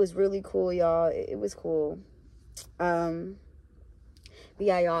 like, it was really cool, y'all. It was cool. But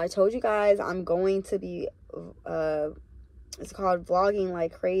yeah, y'all, I told you guys I'm going to be, it's called vlogging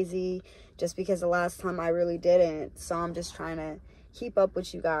like crazy, just because the last time I really didn't. So I'm just trying to keep up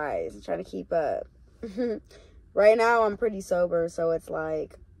with you guys, trying to keep up. Right now, I'm pretty sober, so it's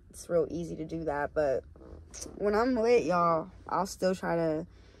like, it's real easy to do that. But when I'm lit, y'all, I'll still try to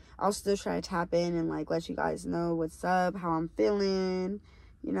tap in and like let you guys know what's up, how I'm feeling,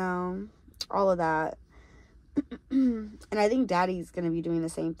 you know, all of that. And I think Daddy's gonna be doing the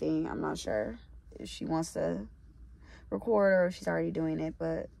same thing. I'm not sure if she wants to record or if she's already doing it,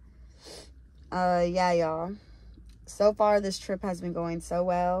 but yeah, y'all, so far this trip has been going so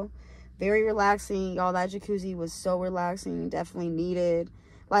well. Very relaxing, y'all. That jacuzzi was so relaxing, definitely needed.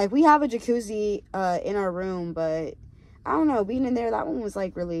 Like, we have a jacuzzi in our room, but I don't know, being in there, that one was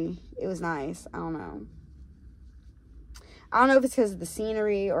like really, it was nice. I don't know if it's because of the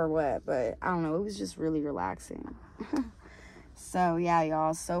scenery or what, but I don't know, it was just really relaxing. So yeah,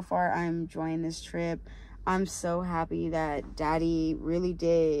 y'all, so far I'm enjoying this trip. I'm so happy that Daddy really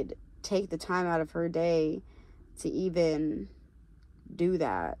did take the time out of her day to even do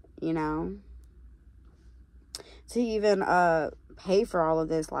that, you know, to even pay for all of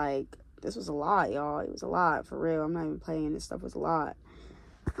this. Like, this was a lot, y'all. It was a lot, for real. I'm not even playing. This stuff was a lot.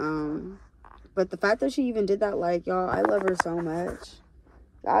 But the fact that she even did that, like, y'all, I love her so much.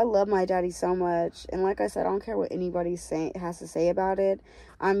 I love my daddy so much. And like I said, I don't care what anybody has to say about it.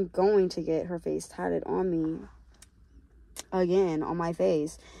 I'm going to get her face tatted on me. Again, on my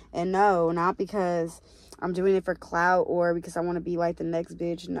face. And no, not because I'm doing it for clout or because I want to be like the next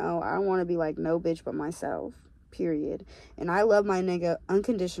bitch. No, I don't want to be like no bitch but myself. Period. And I love my nigga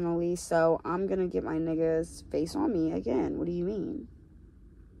unconditionally, so I'm gonna get my nigga's face on me again. What do you mean?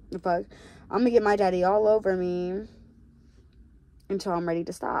 The fuck? I'm gonna get my daddy all over me until I'm ready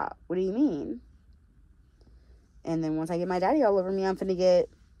to stop. What do you mean? And then once I get my daddy all over me, I'm finna get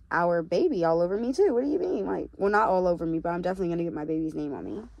our baby all over me too. What do you mean? Like, well, not all over me, but I'm definitely gonna get my baby's name on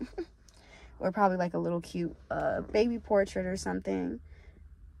me. Or probably like a little cute baby portrait or something.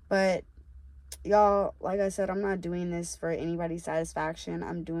 But y'all, like I said, I'm not doing this for anybody's satisfaction.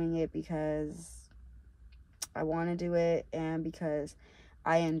 I'm doing it because I want to do it and because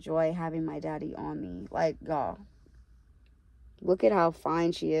I enjoy having my daddy on me. Like, y'all, look at how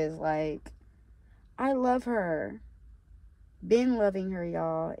fine she is. Like, I love her. Been loving her,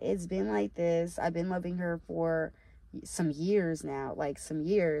 y'all. It's been like this. I've been loving her for some years now. Like, some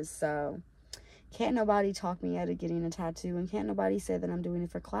years. So, can't nobody talk me out of getting a tattoo. And can't nobody say that I'm doing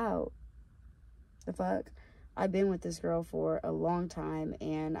it for clout. The fuck? I've been with this girl for a long time.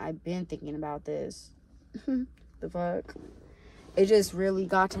 And I've been thinking about this. The fuck? It just really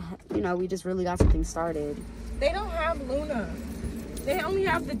got to, you know, we just really got something started. They don't have Luna. They only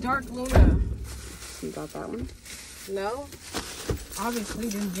have the dark Luna. You got that one? No. Obviously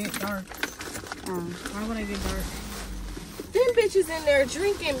didn't get dark. Why would I get dark? Them bitches in there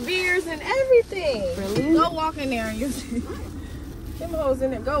drinking beers and everything. Really? Go walk in there and you see. Them hoes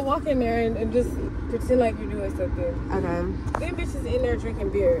in there. Go walk in there and just pretend like you're doing something. Okay. Them bitches in there drinking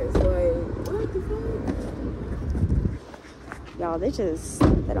beers. Like, what the fuck? Y'all, they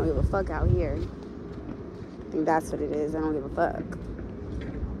don't give a fuck out here. I think that's what it is. They don't give a fuck.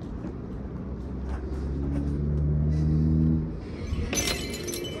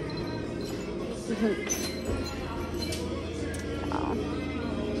 Oh.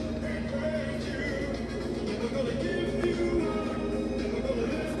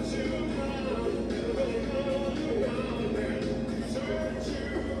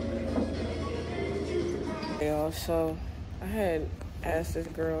 Y'all, so I had asked this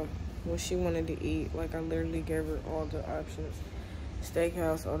girl what she wanted to eat. Like, I literally gave her all the options.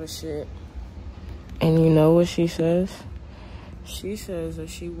 Steakhouse, all the shit. And you know what she says? She says that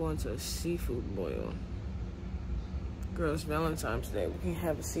she wants a seafood boil. Girl, it's Valentine's Day. We can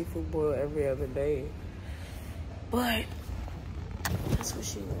have a seafood boil every other day. But that's what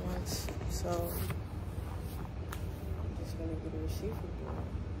she wants. So I'm just gonna get her a seafood boil.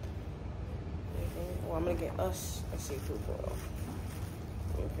 Well, I'm gonna get us a seafood boil.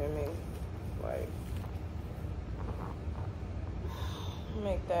 You feel me? Like,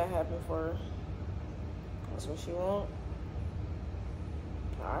 make that happen for her. That's what she want.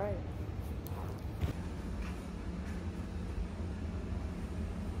 All right.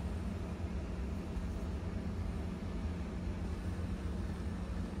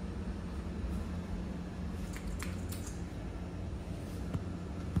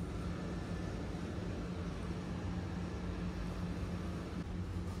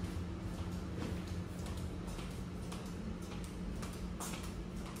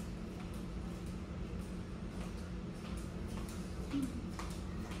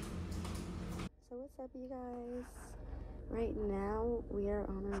 So what's up, you guys? Right now we are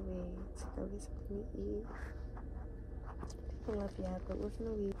on our way to go get something to eat. I haven't left yet, but we're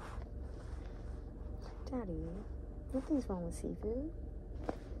gonna leave. Daddy, nothing's wrong with seafood.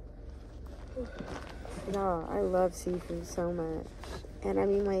 Y'all, I love seafood so much. And I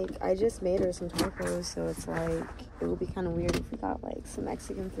mean, like, I just made her some tacos, so it's like, it would be kind of weird if we got, like, some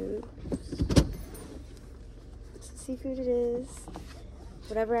Mexican food. So seafood it is.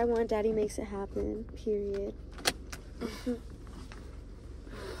 Whatever I want, Daddy makes it happen, period.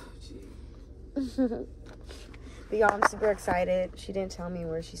 But y'all, I'm super excited. She didn't tell me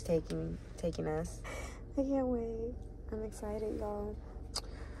where she's taking us. I can't wait. I'm excited, y'all.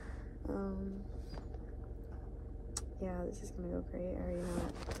 Yeah, this is gonna go great. I already know.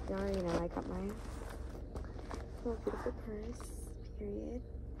 Y'all already know I got my little beautiful purse, period.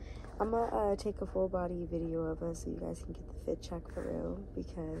 I'm gonna take a full body video of us so you guys can get the fit check for real,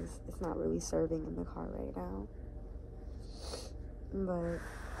 because it's not really serving in the car right now. But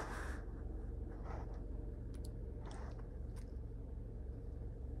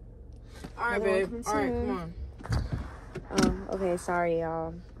All right, babe. All right, come on. Okay, sorry,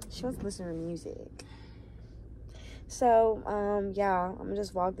 y'all. She wants to listen to music. So, yeah, I'm gonna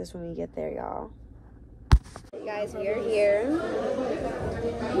just vlog this when we get there, y'all. You guys, we are here.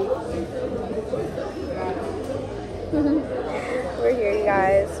 We're here, you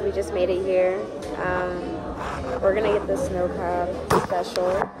guys. We just made it here. We're gonna get the snow crab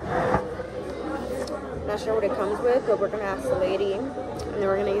special. Not sure what it comes with, but we're gonna ask the lady, and then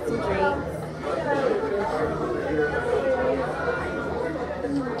we're gonna get some drinks.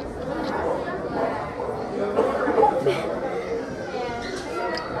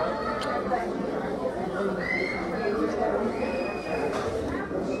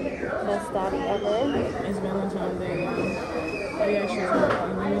 Best daddy ever. It's Valentine's Day. We actually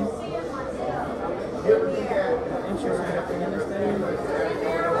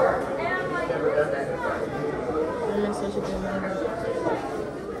I'm in such a good mood.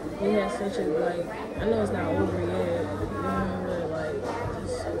 We had conversation, like, I know it's not over yet, you know, but like,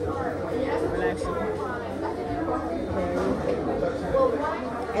 just relaxing.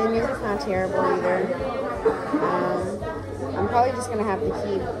 And the music's not terrible either. I'm probably just gonna have to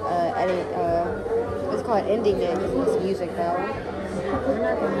keep what's called ending it because it's music though. We're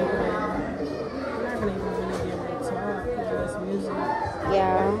not gonna even really be able to talk because it's music.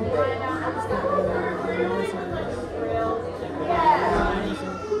 Yeah. It's not really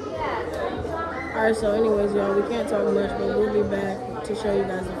Alright, so anyways, y'all, we can't talk much, but we'll be back to show you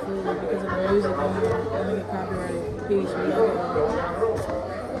guys the food because of the music on here. We're gonna get copyrighted. Peace. We love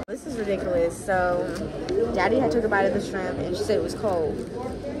y'all. This is ridiculous. So, Daddy had took a bite of the shrimp and she said it was cold.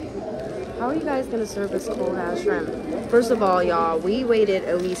 How are you guys gonna serve us cold ass shrimp? First of all, y'all, we waited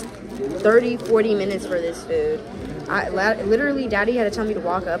at least 30-40 minutes for this food. Literally, Daddy had to tell me to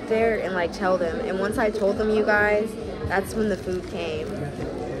walk up there and like tell them. And once I told them, you guys, that's when the food came,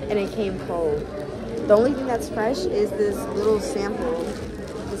 and it came cold. The only thing that's fresh is this little sample,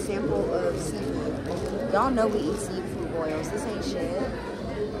 the sample of seafood. Y'all know we eat seafood boils. This ain't shit.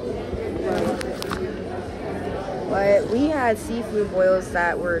 But we had seafood boils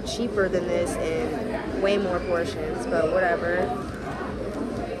that were cheaper than this and way more portions, but whatever.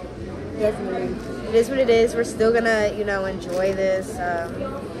 Definitely. It is what it is. We're still gonna, you know, enjoy this,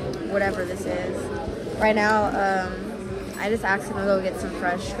 whatever this is. Right now, I just asked him to go get some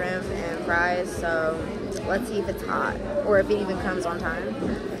fresh shrimp and fries, so let's see if it's hot or if it even comes on time.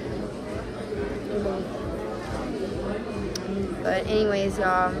 But anyways,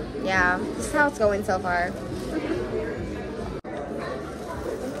 y'all, yeah, this is how it's going so far.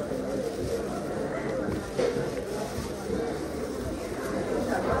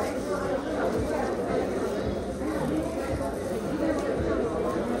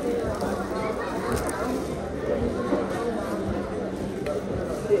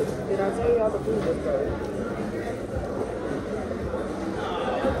 Did I tell y'all the food was cold?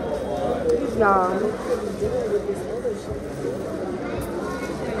 Y'all.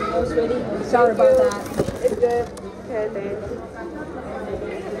 Sorry about that. It's good. Okay, thanks.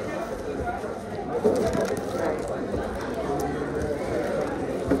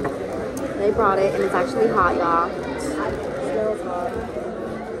 They brought it, and it's actually hot, y'all. It smells hot.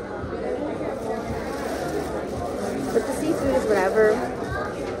 But the seafood is whatever.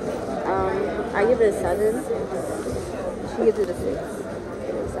 I give it a 7. She gives it a 6. I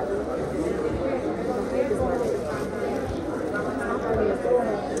give it a 7.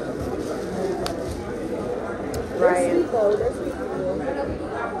 Right.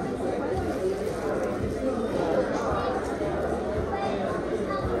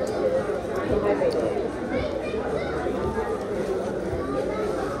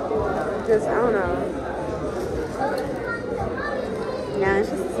 Just, I don't know. Yeah, it's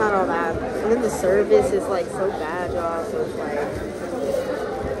just, it's not all that. And then the service is like so bad, y'all. So it's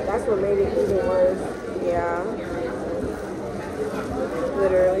like, That's what made it even worse. yeah.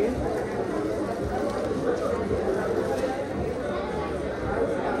 Literally.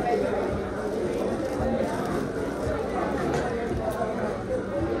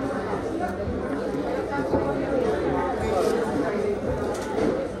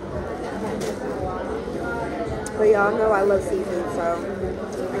 But y'all know I love seafood, so,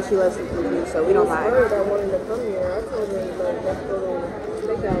 and she loves seafood too, so we don't I lie. heard I wanted to come here. I told her, like, let's go to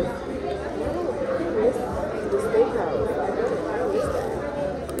the steakhouse. I miss the steakhouse. I miss that.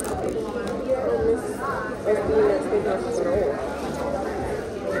 I don't miss us being at steakhouse at all.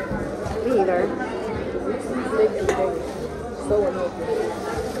 Me either. We see steak every day. So unhealthy.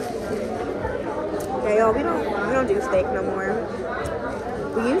 Yeah, y'all, we don't do steak no more.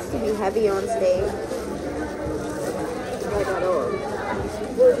 We used to be heavy on steak. Like at all.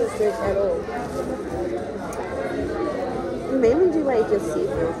 We're just steak at all. We mainly do like just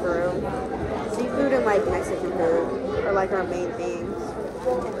seafood for real. Seafood and like Mexican food are like our main things.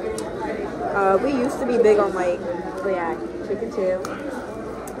 We used to be big on like, but yeah, chicken too.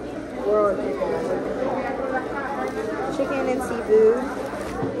 We're on chicken. Chicken and seafood.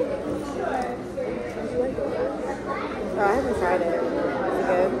 Oh, I haven't tried it. Is it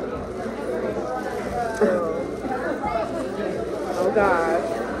good? Oh gosh.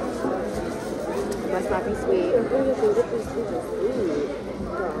 Must not be sweet.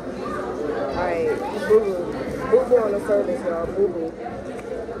 Alright. Boo-boo. Boo-boo on the service, y'all. Boo-boo.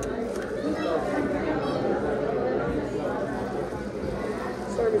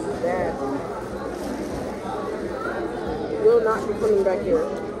 Service is bad. Will not be coming back here.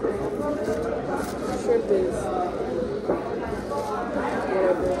 Shrimp is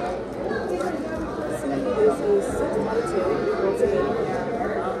whatever. See, this is 6 out of 10. Once again.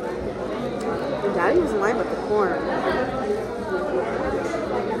 I wasn't lying about the corn.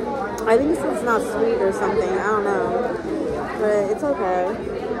 I think it's not sweet or something. I don't know. But it's okay.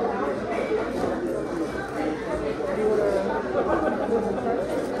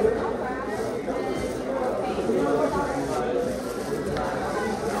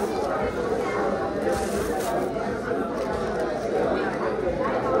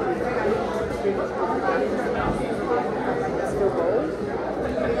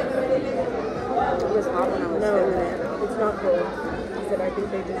 It's not cold. He said, I think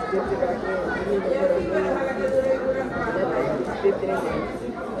they just dipped it back in. You need to put a new nothing. Just dipped it in there.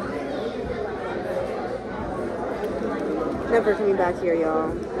 Never coming back here,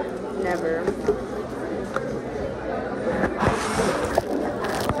 y'all. Never. I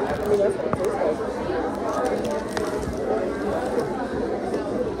mean, that's what it tastes like.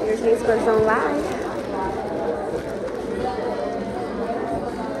 Your taste buds don't lie.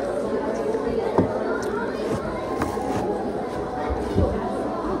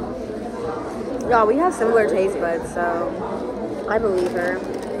 Y'all, we have similar taste buds, so I believe her.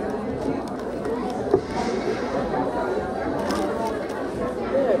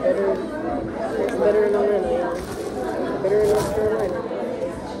 Yeah, better. It's better in Atlanta, y'all. Better in North Carolina.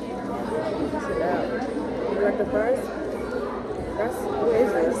 Check it out. You like the fries? That's what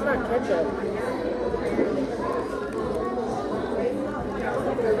is it? It's not ketchup.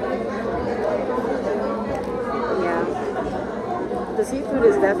 Yeah. The seafood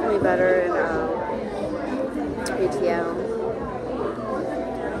is definitely better in ATL.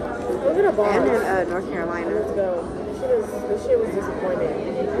 Look at a bar. And in North Carolina. Let's go. This shit was disappointing.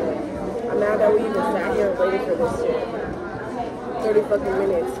 I'm mad that we even sat here and waited for this shit. 30 fucking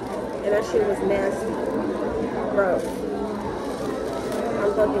minutes. And that shit was nasty. Bro.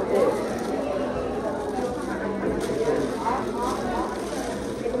 I'm fucking pissed.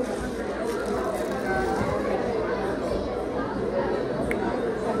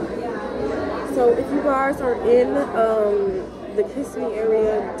 So if you guys are in the Kissimmee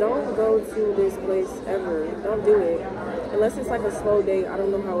area, don't go to this place ever. Don't do it. Unless it's like a slow day. I don't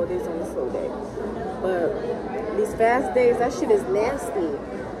know how it is on a slow day. But these fast days, that shit is nasty.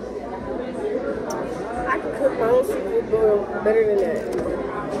 I can cook my own seafood boil better than that.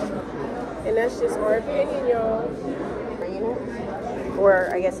 And that's just our opinion, y'all. Bringing it?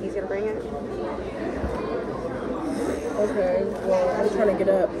 Or I guess he's gonna bring it? Okay, well, I'm trying to get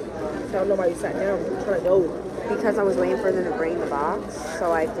up. I don't know why you sat down. I'm trying to go. Because I was waiting for them to bring the box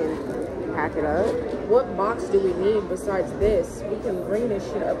so I can pack it up. What box do we need besides this? We can bring this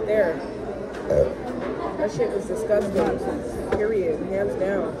shit up there. That shit was disgusting. Period. Hands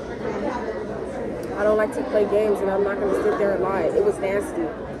down. I don't like to play games and I'm not going to sit there and lie. It was nasty.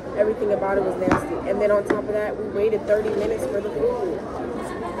 Everything about it was nasty. And then on top of that, we waited 30 minutes for the food.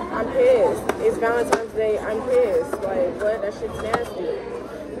 I'm pissed. It's Valentine's Day. I'm pissed. Like, what? That shit's nasty.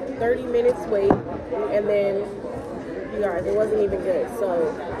 30 minutes wait, and then, you guys, it wasn't even good, so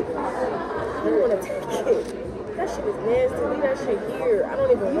I don't want to take it. That shit is nasty. Leave that shit here. I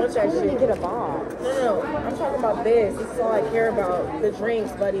don't even want that shit. You get a box. No, I'm talking about this. This is all I care about. The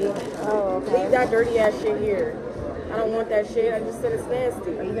drinks, buddy. Oh, okay. Leave that dirty ass shit here. I don't want that shit. I just said it's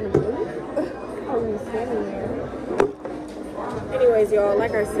nasty. Are you gonna move? Are we standing there? Anyways, y'all,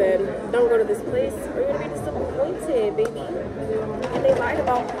 like I said, don't go to this place or you're gonna be disappointed, baby. And they lied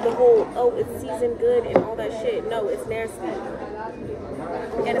about the whole, oh, it's seasoned good and all that shit. No, it's nasty.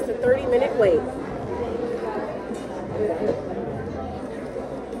 And it's a 30-minute wait.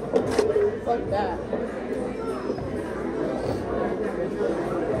 Fuck that.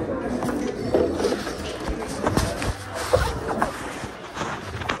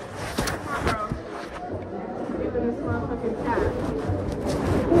 Give him this motherfucking cat.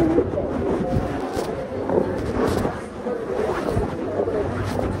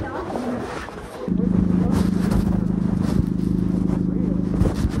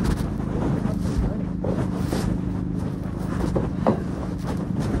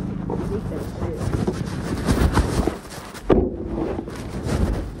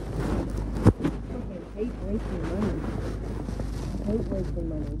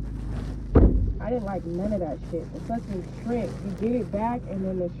 I didn't like none of that shit. The fucking shrimp, you get it back and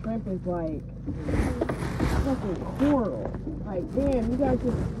then the shrimp is like fucking coral. Like, damn, you guys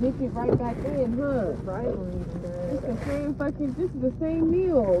just dip it right back in, huh? It's the same fucking, this is the same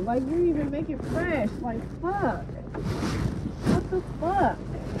meal. Like, you even make it fresh. Like, fuck. What the fuck?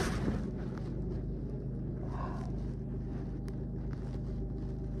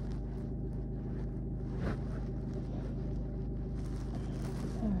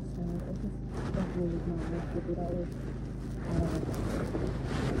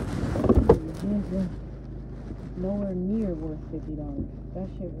 Nowhere near worth $50. That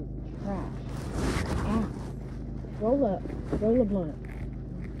shit was trash. Ah. Roll up. Roll a blunt.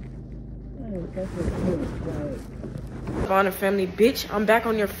 That's what Spawn and family, bitch. I'm back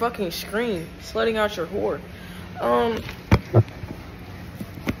on your fucking screen. Slutting out your whore.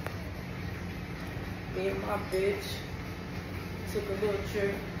 Me and my bitch took a little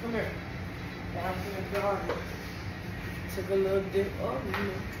trip. Come here. Down to the garden. Took a little dip. Oh, you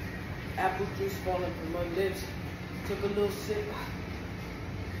know. Apple juice falling from my lips. Took a little sip.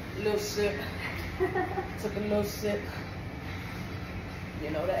 Little sip. Took a little sip. You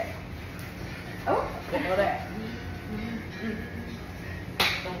know that. Oh, you know that.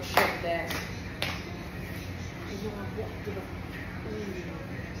 Don't shake that. You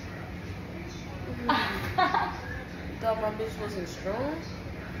thought my bitch wasn't strong?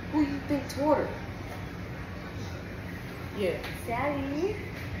 Who you think taught her? Yeah. Sally.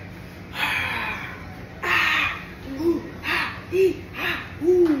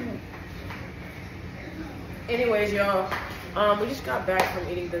 Anyways, y'all, we just got back from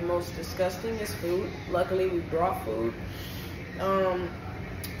eating the most disgustingest food. Luckily, we brought food. $50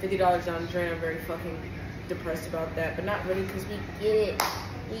 down the drain. I'm very fucking depressed about that, but not really because we get it.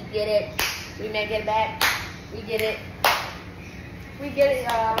 We get it. We may get it back. We get it. We get it,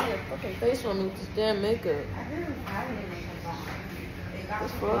 y'all. Your fucking face on me with this damn makeup. I didn't have any makeup on. It got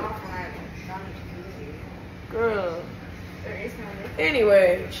What's me fuck? off when I got into music. Girl. There is no makeup.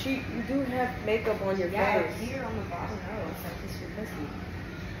 Anyway, you do have makeup on your Yeah, face. here on the bottom. No, it's like this your pussy.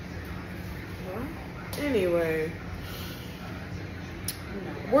 What? Anyway,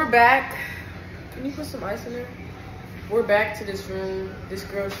 we're back. Can you put some ice in there? We're back to this room. This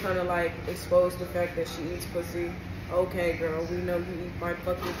girl's trying to like expose the fact that she eats pussy. Okay, girl, we know you eat my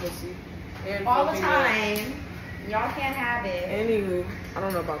fucking pussy. And All the fucking time. Y'all can't have it. Anywho, I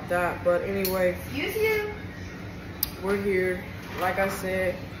don't know about that, but anyway, Excuse you? we're here. Like I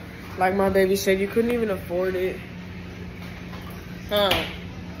said, like my baby said, you couldn't even afford it. Huh?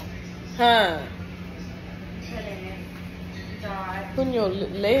 Couldn't. God. Putting your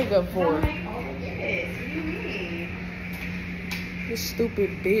leg up for I'm it. like, oh, yes. What do you mean? This stupid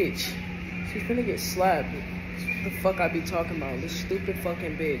bitch. She's gonna get slapped. What the fuck I be talking about? This stupid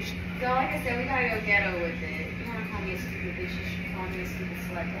fucking bitch. So, like I said, we gotta go ghetto with it. You wanna call me a stupid bitch, you should call me a stupid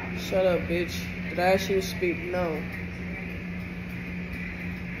slut. Shut up, bitch. Did I ask you to speak? No.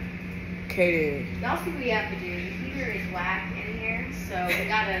 Okay then. Y'all see what we have to do. The heater is whack in here, so we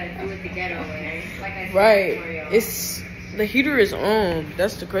gotta do it the ghetto way. Like I said Right. before, y'all. The heater is on.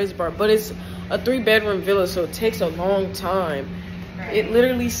 That's the crazy part. But it's a 3-bedroom villa, so it takes a long time. Right. It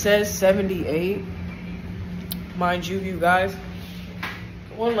literally says 78. Mind you, you guys.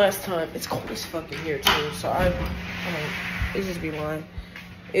 One last time. It's cold as fucking here too. So it's just be lying.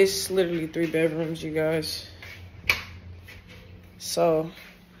 It's literally 3 bedrooms, you guys. So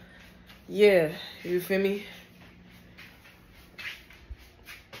yeah, you feel me?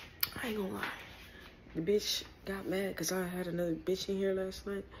 I ain't gonna lie. The bitch got mad because I had another bitch in here last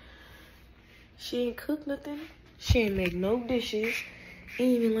night. She ain't cook nothing. She ain't make no dishes.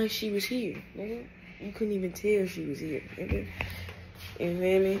 Ain't even like she was here, nigga. You couldn't even tell she was here, nigga. You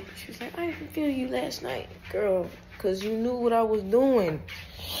feel me? She was like, I didn't feel you last night, girl, because you knew what I was doing.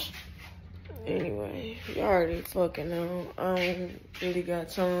 Anyway, you already fucking know. I don't really got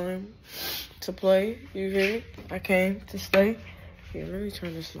time to play. You hear me? I came to stay. Here, let me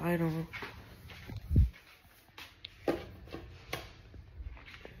turn this light on.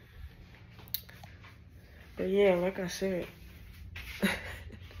 But yeah, like I said,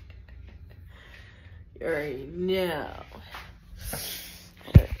 you already know.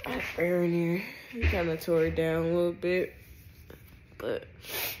 I had air in here. He kind of tore it down a little bit. But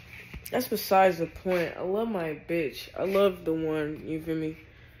that's besides the point. I love my bitch. I love the one, you feel me?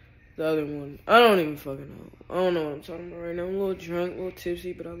 The other one. I don't even fucking know. I don't know what I'm talking about right now. I'm a little drunk, a little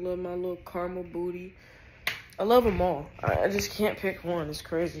tipsy, but I love my little caramel booty. I love them all. I just can't pick one. It's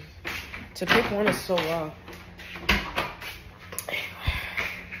crazy. To pick one is so wild.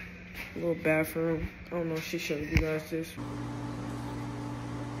 Little bathroom. I don't know if she showed you guys this.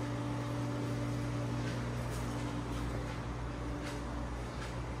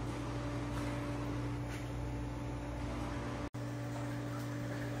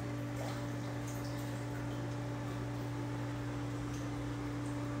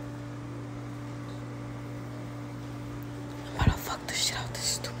 I'm about to fuck the shit out this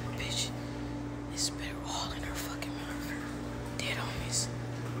stupid bitch. It's spit all in her fucking mouth. Dead homies.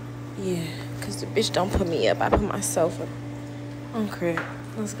 Yeah, because the bitch don't put me up. I put myself up. I'm crap.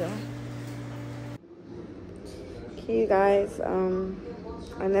 Let's go. Okay, you guys,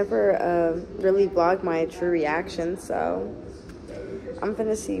 I never really vlog my true reaction, so I'm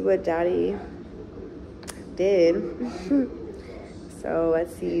gonna see what Daddy did. So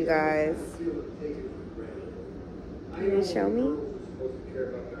let's see, you guys. You gonna show me?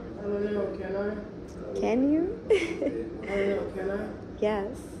 I don't know, can I? Can you? I don't know, can I?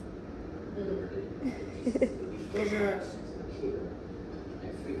 Yes. Close your eyes.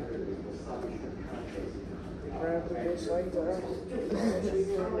 Grab the dish like that.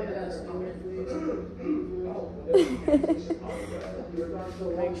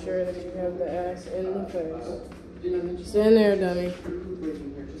 Make sure that you have the ass in the face. Stand there, dummy.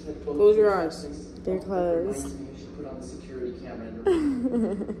 Close your eyes. They're closed.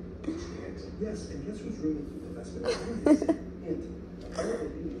 Yes, and guess who's reading through the best of Hint.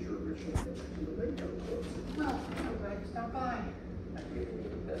 Apparently, your original to the radio closed. Stop by.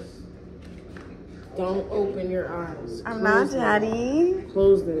 Don't open your eyes. I'm Close not, them. Daddy.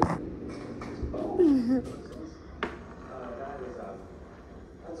 Close them.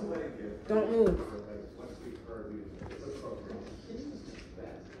 Don't move.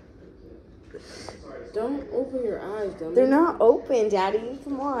 Don't open your eyes, dummy. They're not open, Daddy.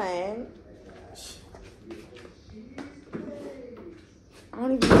 Come on. I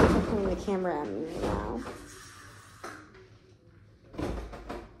don't even know if I'm pointing the camera at me right now.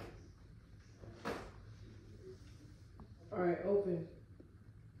 Alright, open.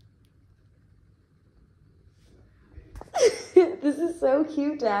 This is so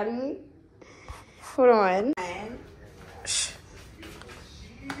cute, Daddy. Hold on. Shh.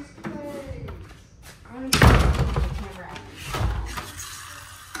 I don't even know if I'm pointing the camera at me.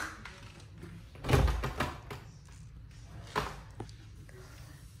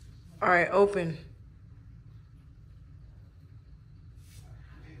 Alright, open.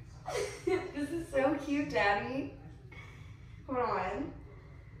 This is so cute, Daddy. Hold on.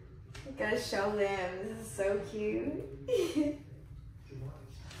 I gotta show them. This is so cute.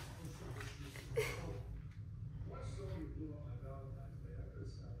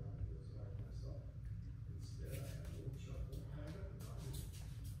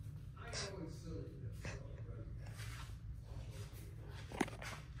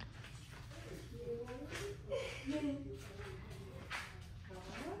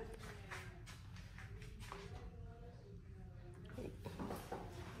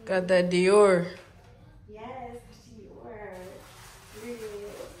 Got that Dior. Yes, Dior.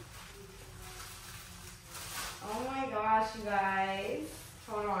 Period. Oh my gosh, you guys.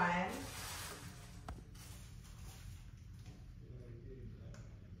 Hold on.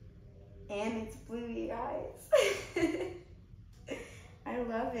 And it's blue, you guys. I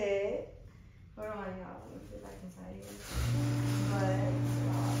love it. Hold on, y'all. Let me see if I can tell you. But,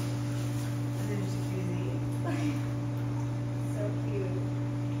 wow. This is jacuzzi. So cute.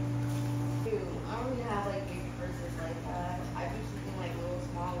 I don't really have like big purses like that. I usually do like little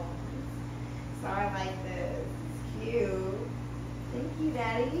small ones. So I like this. It's cute. Thank you,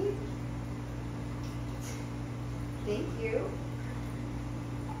 Daddy. Thank you.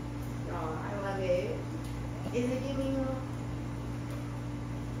 Oh, I love it. Is it giving you?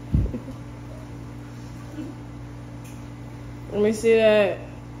 Let me see that.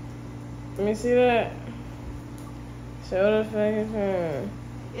 Let me see that. Show the fucking phone.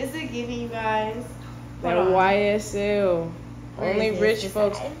 Is it giving you guys? That Hold on. YSL. Where Only is it? rich This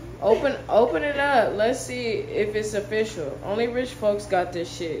folks. side? Open it up. Let's see if it's official. Only rich folks got this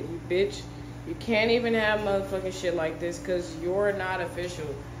shit, you bitch. You can't even have motherfucking shit like this because you're not official.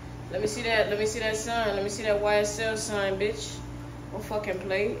 Let me see that. Let me see that sign. Let me see that YSL sign, bitch. Don't fucking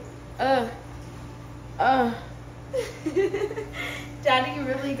play. Daddy, you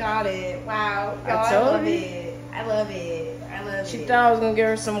really got it. Wow. I Y'all, I told love you. it. I love it. I love She it. thought I was gonna give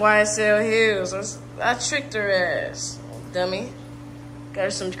her some YSL heels. I tricked her ass, dummy. Got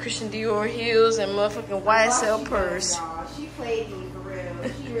her some Christian Dior heels and motherfucking YSL purse. Y'all. She played me for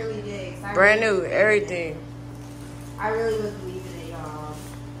real. She really did. Brand new, everything. I really was believing it, y'all.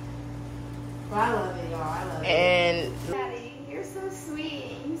 But I love it, y'all. I love it. And Daddy, you're so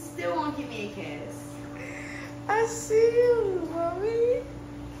sweet. You still won't give me a kiss. I see you, mommy.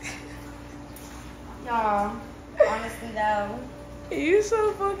 Y'all, honestly though. You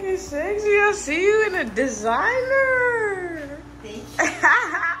so fucking sexy. I see you in a designer. Thank you.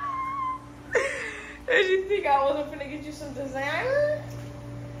 Did you think I wasn't finna get you some designer?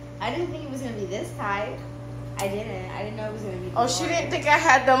 I didn't think it was gonna be this type. I didn't know it was gonna be. Oh, she didn't think I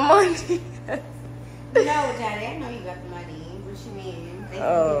had the money. No, Daddy, I know you got the money. What you mean? They can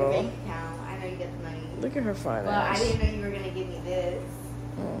your bank account. I know you got the money. Look at her fine Well, I ass. didn't know you were gonna give me this.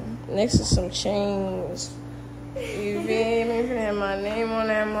 Next is some chains. You feel me? Finna have my name on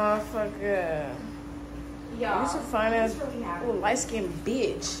that motherfucker. Y'all, Who's a fine ass little light skinned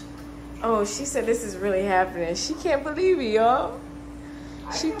bitch? Oh, she said this is really happening. She can't believe it, y'all.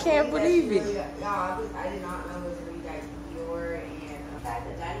 She can't believe it. Y'all, I did not know it was a guy Dior, and the fact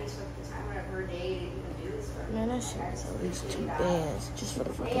that Daddy took the time out of her day to even do this for me. Man, that shit was at least $2 just for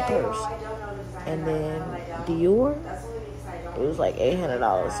the fucking Yeah, purse. I don't know the designer. And then Dior, That's only because I don't. it was like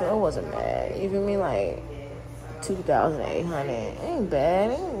 $800, so it wasn't bad. You feel me? Like 2,800. Ain't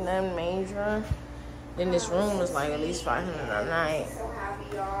bad. Ain't nothing major. Then this room was like at least $500 a night.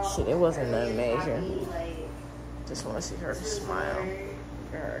 Shit, it wasn't nothing major. Just want to see her smile. Look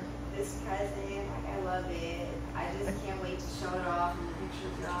at her. This cousin, like, I love it. I just can't wait to show it off in the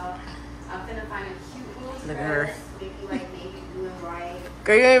pictures, y'all. I'm gonna find a cute little dress. Look at her. Maybe like navy blue and white.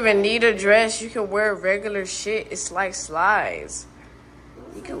 Girl, you don't even need a dress. You can wear regular shit. It's like slides.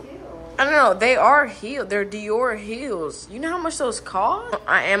 You can. I don't know. They are heels. They're Dior heels. You know how much those cost?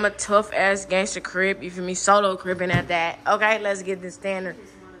 I am a tough ass gangster crib. You feel me? Solo cribbing at that. Okay, let's get this standard.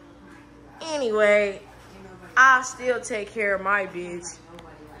 Anyway, I still take care of my bitch.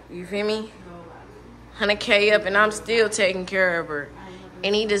 You feel me? 100K up, and I'm still taking care of her.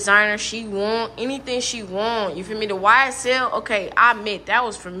 Any designer she want, anything she want. You feel me? The YSL, okay, I admit that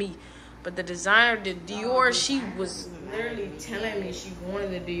was for me. But the designer, the Dior, she was literally telling me she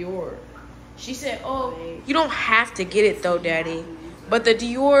wanted the Dior. She said, oh, you don't have to get it though, daddy. But the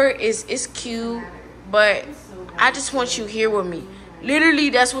Dior is cute, but I just want you here with me. Literally,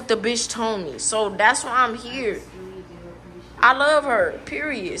 that's what the bitch told me. So that's why I'm here. I love her,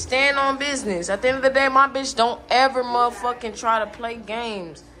 period. Stand on business. At the end of the day, my bitch don't ever motherfucking try to play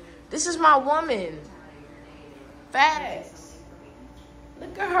games. This is my woman. Facts.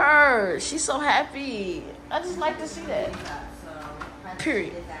 Look at her. She's so happy. I just like to see that.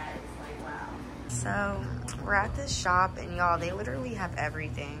 Period. So we're at this shop, and y'all, they literally have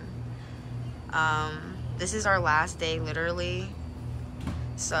everything. This is our last day, literally.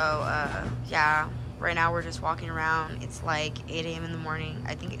 So yeah, right now we're just walking around. It's like 8 a.m. in the morning.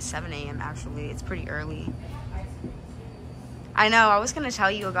 I think it's 7 a.m. actually. It's pretty early. I know, I was gonna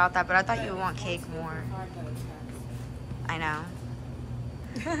tell you about that, but I thought you would want cake more. I know.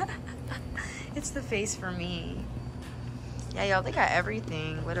 It's the face for me. Yeah, y'all, they got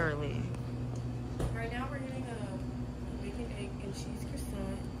everything, literally. Right now we're getting a bacon, egg, and cheese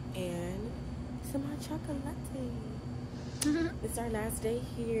croissant and some hot chocolate latte. It's our last day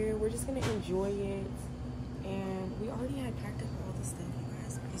here. We're just gonna enjoy it. And we already had packed up all the stuff, you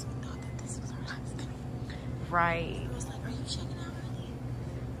guys, because we thought that this was our last day. Right. I was like, are you checking out early?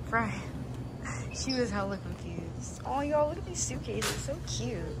 Right. She was hella confused. Oh, y'all, look at these suitcases. So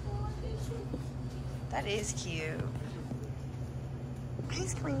cute. That is cute.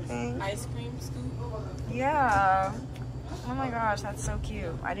 Ice cream thing. Ice cream scoop. Yeah. Oh my gosh, that's so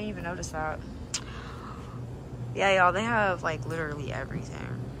cute. I didn't even notice that. Yeah, y'all, they have like literally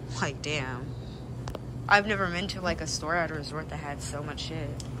everything. Like, damn. I've never been to like a store at a resort that had so much shit.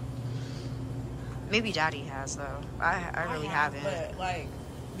 Maybe Daddy has though. I really haven't. But like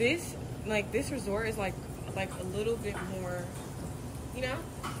this resort is like a little bit more, you know?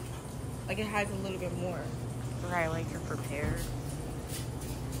 Like it has a little bit more. Right, like you're prepared.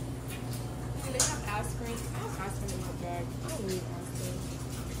 And they have ice cream. I have ice cream in my bag. I don't need ice cream.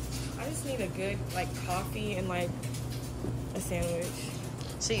 I just need a good like coffee and like a sandwich.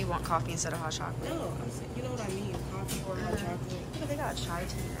 So you want coffee instead of hot chocolate? No, I'm saying, you know what I mean? Coffee or hot chocolate. Yeah, they got chai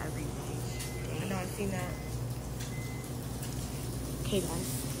tea and everything. I know, I've seen that. Okay, guys.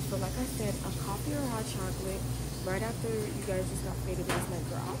 So like I said, a coffee or hot chocolate. Right after you guys just got faded last night,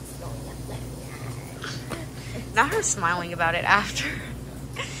 girl, I was going up. Not her smiling about it after.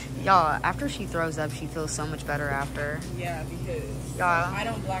 Y'all, after she throws up, she feels so much better after. Yeah, because Y'all, I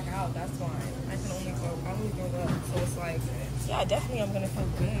don't black out. That's why I can only throw up. So it's like, yeah, definitely I'm gonna feel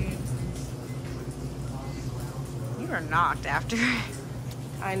good. you were knocked after.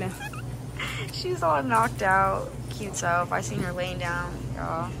 I know. She's all knocked out. Cute self. I seen her laying down,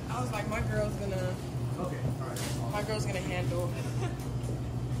 y'all. I was like, my girl's gonna handle.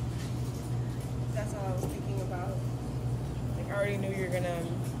 That's all I was thinking about. Like, I already knew you were gonna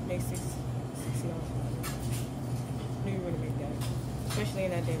make $60. Knew you were gonna make that, especially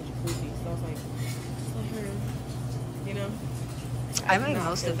in that damn jacuzzi. So I was like, let her, you know. I made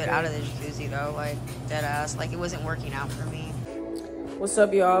most of it out of the jacuzzi though, like dead ass. Like it wasn't working out for me. What's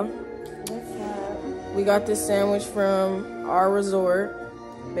up, y'all? What's up? We got this sandwich from our resort,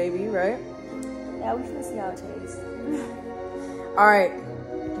 baby, right? Yeah, we can see how it tastes. All right.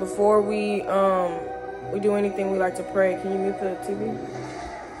 Before we do anything, we like to pray. Can you mute the TV?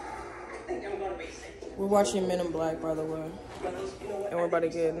 We're watching Men in Black, by the way. And we're about to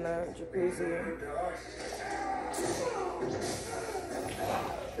get in that jacuzzi.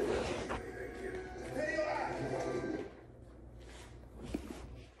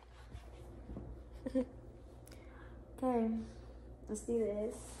 Okay, let's do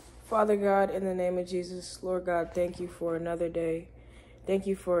this. Father God, in the name of Jesus, Lord God, thank you for another day. Thank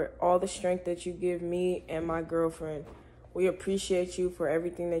you for all the strength that you give me and my girlfriend. We appreciate you for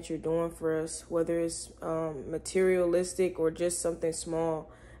everything that you're doing for us, whether it's materialistic or just something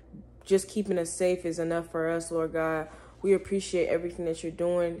small. Just keeping us safe is enough for us, Lord God. We appreciate everything that you're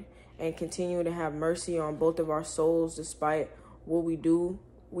doing and continue to have mercy on both of our souls despite what we do.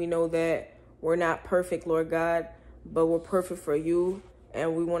 We know that we're not perfect, Lord God, but we're perfect for you,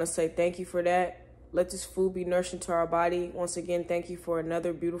 and we want to say thank you for that. Let this food be nourishing to our body. Once again, thank you for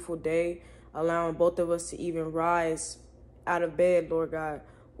another beautiful day, allowing both of us to even rise out of bed, Lord God.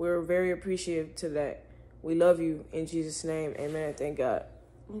 We're very appreciative to that. We love you. In Jesus' name, amen. Thank God.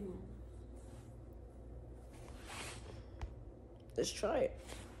 Amen. Let's try it.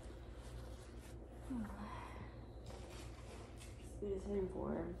 What is hitting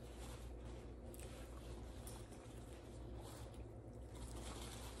for?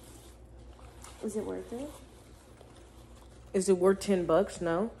 Is it worth it? Is it worth $10?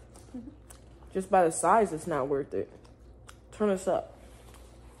 No. Just by the size, it's not worth it. Turn us up.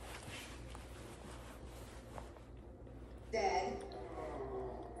 Dad,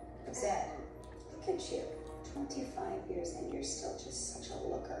 look at you. 25 years and you're still just such a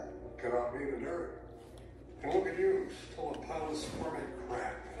looker. Cannot be the dirt. And look at you, still a pile of squirming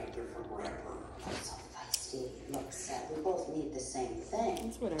crap in a different wrapper. I'm so feisty. Look, Seth, we both need the same thing.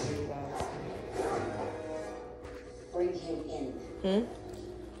 It's whatever you guys. Bring him in.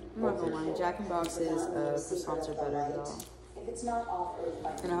 I'm not gonna lie, Jack in the Box's croissants are better, y'all. If it's not offered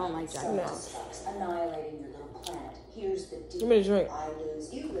by And I don't like Jack in the Box. annihilating your little planet. Here's the deal. Give me a drink. I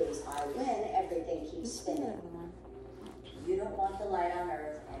lose, you lose, I win, everything keeps spinning. You don't want the light on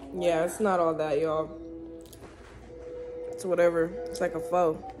Earth anymore. Yeah, it's not all that, y'all. It's whatever. It's like a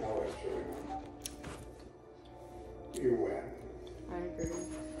foe. No, it's really. You win. I agree.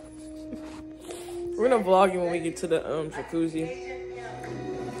 We're gonna vlog you when we get to the jacuzzi.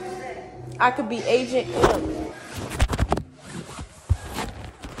 I could be Agent M.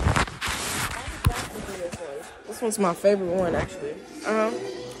 This one's my favorite one, actually.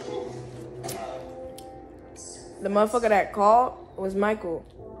 The motherfucker that called was Michael.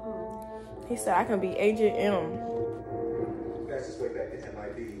 He said I can be Agent M. Fastest way back to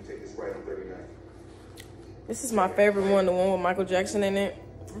MIB, you take this right on 39. This is my favorite one, the one with Michael Jackson in it.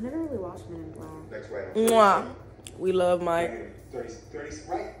 I never really watched Men in Black. Next right on 37. Mwah. We love Mike. 30,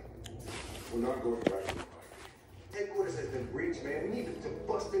 right? We're not going right. Headquarters has been breached, man. We need to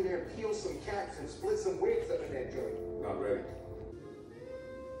bust in there and peel some caps and split some wigs up in that joint. Not ready.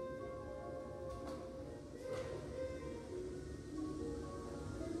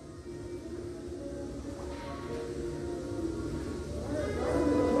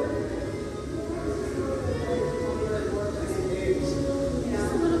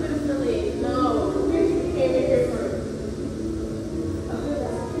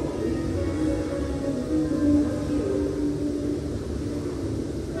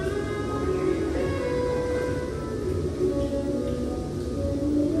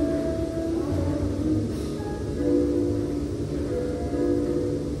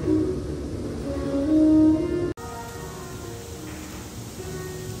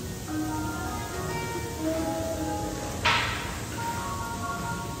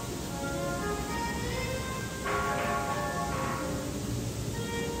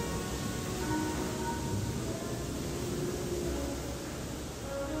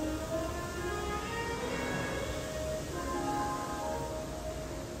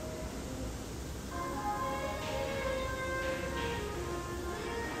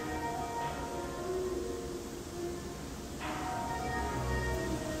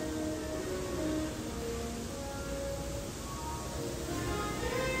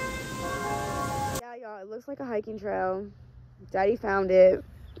 It looks like a hiking trail. Daddy found it.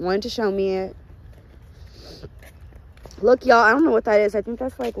 Wanted to show me it. Look, y'all, I don't know what that is. I think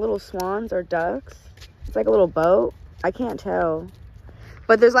that's like little swans or ducks. It's like a little boat. I can't tell.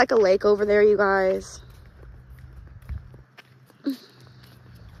 But there's like a lake over there, you guys.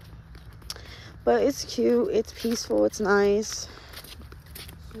 But it's cute. It's peaceful. It's nice.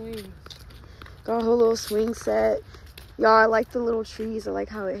 Swing. Got a whole little swing set. Y'all, I like the little trees. I like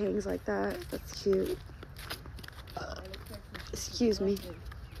how it hangs like that. That's cute. Excuse me.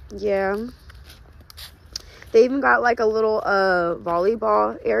 Yeah. They even got like a little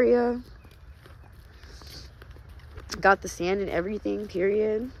volleyball area. Got the sand and everything,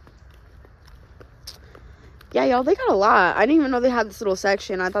 period. Yeah, y'all, they got a lot. I didn't even know they had this little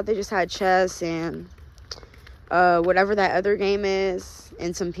section. I thought they just had chess and whatever that other game is,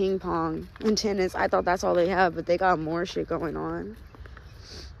 and some ping pong and tennis. I thought that's all they have, but they got more shit going on.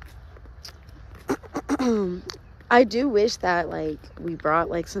 I do wish that, like, we brought,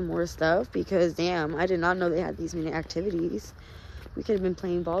 like, some more stuff, because, damn, I did not know they had these many activities. We could have been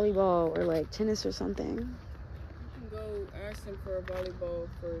playing volleyball or, like, tennis or something. You can go ask them for a volleyball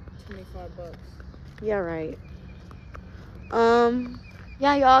for $25. Yeah, right.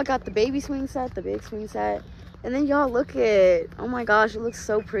 Yeah, y'all got the baby swing set, the big swing set. And then y'all look at, oh my gosh, it looks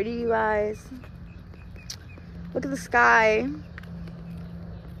so pretty, you guys. Look at the sky.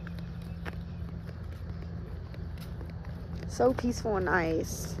 So peaceful and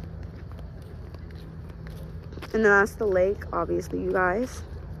nice. And then that's the lake, obviously, you guys.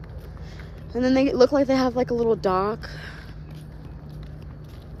 And then they look like they have like a little dock.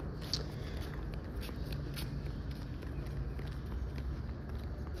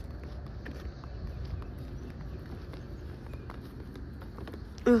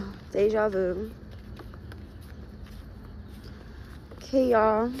 Ugh, deja vu. Okay,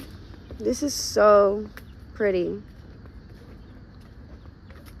 y'all. This is so pretty.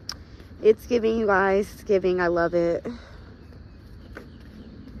 It's giving, you guys. It's giving. I love it.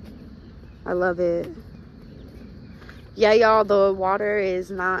 I love it. Yeah, y'all, the water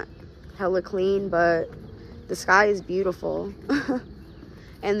is not hella clean, but the sky is beautiful.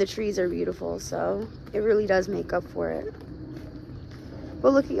 And the trees are beautiful, so it really does make up for it.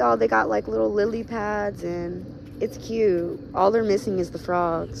 But look at y'all, they got like little lily pads, and it's cute. All they're missing is the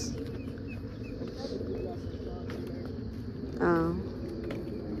frogs. Oh.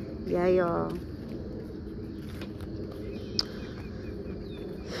 Yeah, y'all.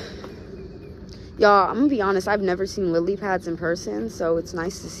 Y'all, I'm gonna be honest, I've never seen lily pads in person, so it's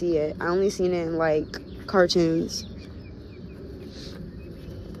nice to see it. I only seen it in like cartoons.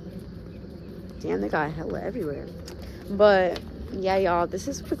 Damn, they got hella everywhere. But yeah, y'all, this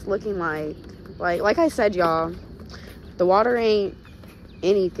is what it's looking like. Like I said, y'all, the water ain't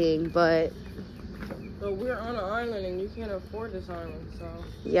anything, but we're on an island and you can't afford this island, so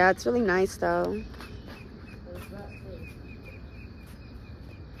yeah, it's really nice though. there's that too.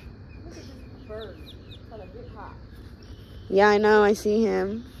 Look at this bird. It's trying to get hot. Yeah, I know, I see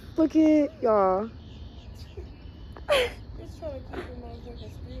him. Look at y'all. It's trying to keep the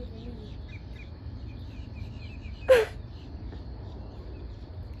motherfucking spirit from me.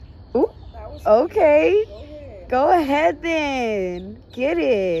 Ooh, That was okay. Go ahead. Go ahead then. Get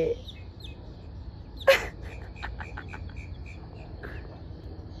it.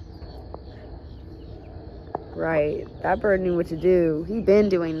 Right. That bird knew what to do. He been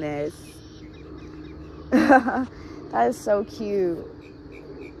doing this. That is so cute.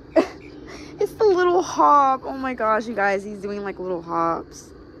 It's the little hop. Oh my gosh, you guys. He's doing like little hops.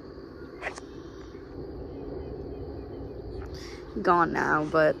 Gone now,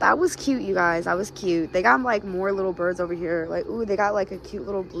 but that was cute, you guys. That was cute. They got like more little birds over here. Like, ooh, they got like a cute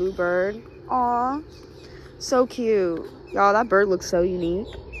little blue bird. Aw, so cute. Y'all, that bird looks so unique.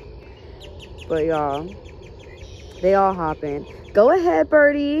 But y'all, they all hopping. Go ahead,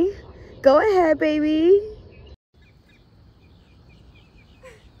 birdie. Go ahead, baby.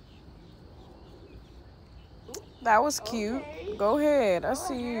 That was cute. Okay. Go ahead. I Go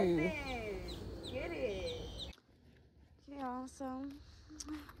see ahead you. then. Get it. Yeah, so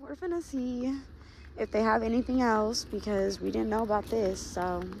we're gonna see if they have anything else, because we didn't know about this.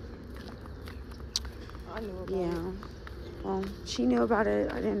 So I knew about yeah, it. well, she knew about it.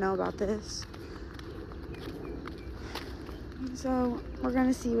 I didn't know about this. So we're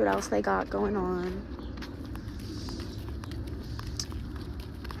gonna see what else they got going on.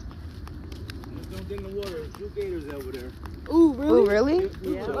 Don't get in the water. There's 2 gators over there. Ooh, really? Oh, really?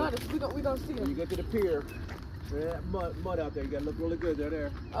 Yeah. We gonna see When you them. get to the pier, there's that mud out there. You gotta look really good. They're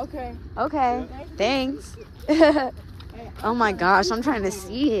there. Okay. Okay, thanks. Oh my gosh, I'm trying to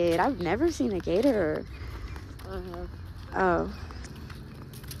see it. I've never seen a gator. Oh. I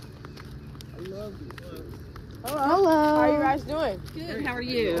love these. Hello. How are you guys doing? Good. How are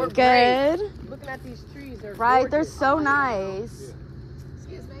you? We're Good. great. Looking at these trees, they're Right, they're gorgeous. so nice.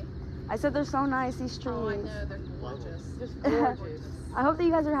 Excuse me? I said they're so nice, these trees. Oh, I know. They're gorgeous. Just gorgeous. I hope that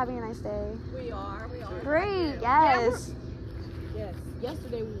you guys are having a nice day. We are. We are. Great, yes. Yes.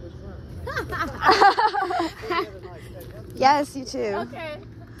 Yesterday we were drunk. Yes, you too. Okay.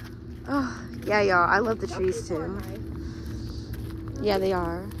 Oh, yeah, y'all, I love the trees too. Yeah, they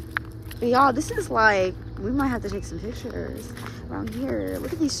are. But y'all, this is like, we might have to take some pictures around here.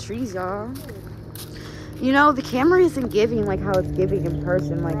 Look at these trees, y'all. You know, the camera isn't giving like how it's giving in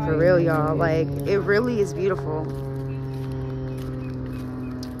person, like for real, y'all. Like, it really is beautiful.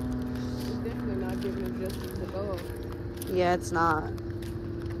 It's definitely not giving it justice at all. Yeah, it's not. These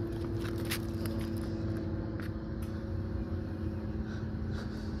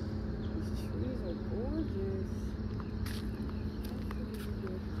trees are gorgeous.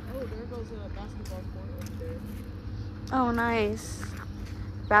 Oh, there goes a basketball court over there. Oh, nice.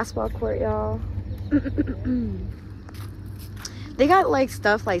 Basketball court, y'all. They got like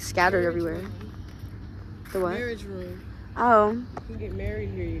stuff like scattered everywhere. The what? Marriage room. Oh. You can get married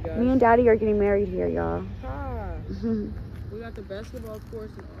here, you guys. Me and Daddy are getting married here, y'all. Ah. We got the basketball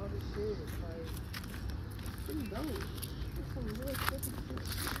courts and all this shit. Like, pretty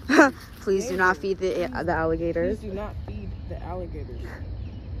dope. Please do not feed the alligators. Please do not feed the alligators.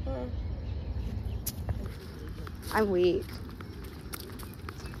 I'm weak.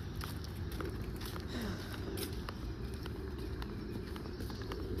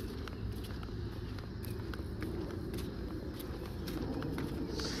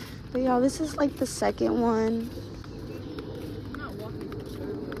 But y'all, this is like the second one. I'm not walking to the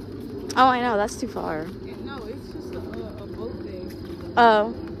third one. Oh, I know, that's too far. No, it's just a boat thing.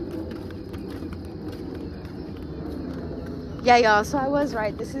 Oh. Yeah, y'all, so I was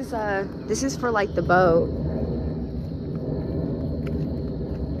right. This is for like the boat.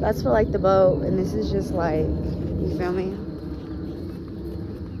 That's for like the boat, and this is just like, you feel me?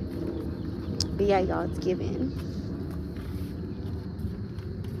 But yeah, y'all, it's giving.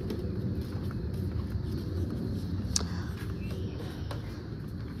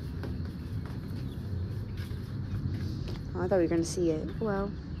 Oh, I thought we were gonna see it. Well.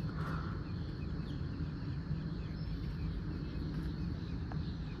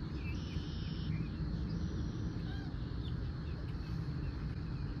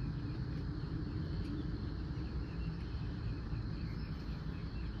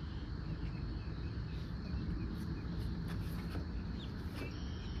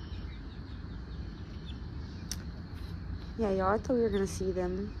 Yeah, y'all, I thought we were gonna see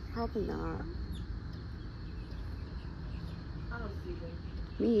them. Probably not. I don't see them.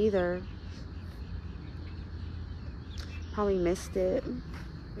 Me either. Probably missed it.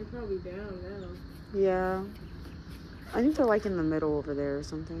 They're probably down now. Yeah. I think they're like in the middle over there or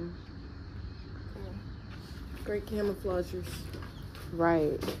something. Cool. Great camouflagers.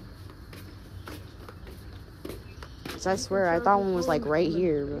 Right. So I swear, I thought one was like right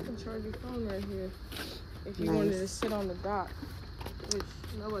here. You But can charge your phone right here. If you wanted to sit on the dock, which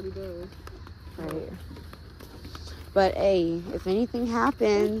nobody does. Right. But hey, if anything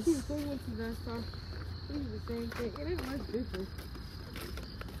happens. They went to that stuff. This is the same thing. It ain't much different.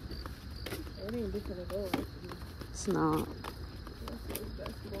 It ain't different at all. It's not. That's a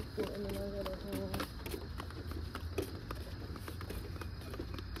basketball court, and then I got a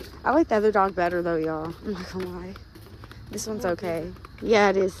I like the other dog better though, y'all. I'm not gonna lie. This one's okay. Yeah,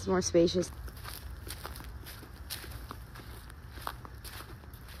 it is more spacious.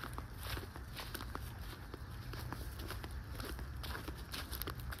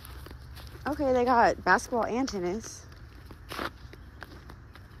 Okay, they got basketball and tennis.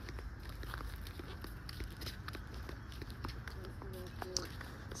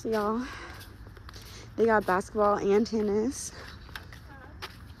 So y'all, they got basketball and tennis.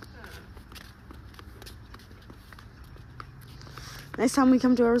 Next time we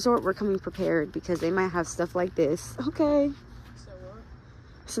come to a resort, we're coming prepared because they might have stuff like this. Okay. So what?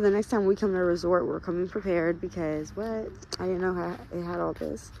 So the next time we come to a resort, we're coming prepared because what? I didn't know how it had all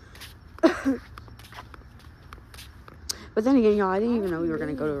this. But then again, y'all, I didn't even know we were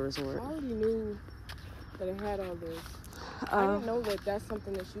gonna go to a resort. I already knew that it had all this. I didn't know that that's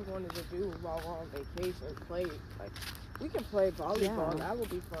something that you wanted to do while we're on vacation. Play, like, we can play volleyball. Yeah. That would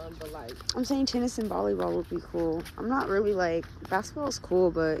be fun, but like, I'm saying tennis and volleyball would be cool. I'm not really like, basketball is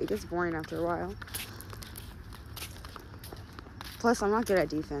cool, but it gets boring after a while. Plus, I'm not good at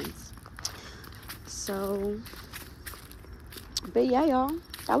defense. So, but yeah, y'all,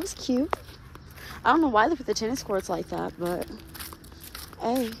 that was cute. I don't know why they put the tennis courts like that, but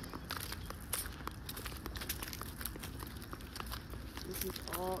hey. this is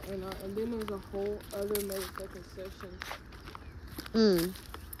all, and then there's a whole other motherfucking section.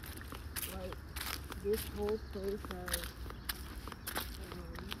 Like, this whole place has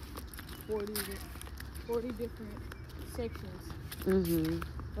 40 different sections.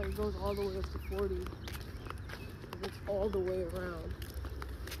 Like, it goes all the way up to 40. It's all the way around.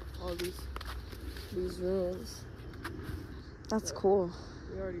 All these rooms. That's cool.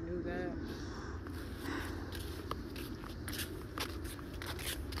 We already knew that.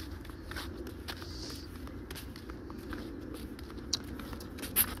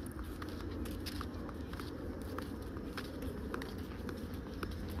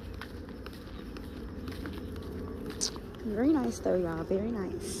 Very nice though, y'all. Very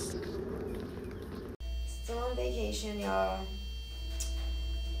nice. Still on vacation, y'all.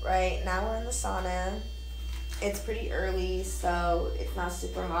 Right now we're in the sauna. It's pretty early, so it's not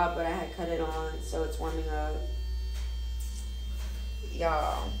super hot, but I had cut it on, so it's warming up.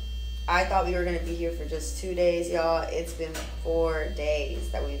 Y'all, I thought we were gonna be here for just 2 days, y'all. It's been 4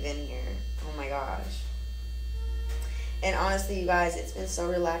 days that we've been here. Oh my gosh. And honestly, you guys, it's been so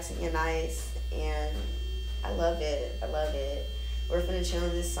relaxing and nice, and I love it. I love it. We're finna chill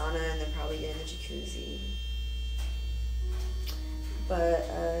in this sauna and then probably get in the jacuzzi. But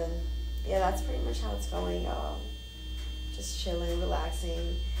yeah, that's pretty much how it's going, y'all. Just chilling,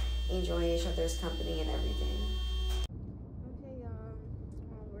 relaxing, enjoying each other's company and everything. Okay, y'all.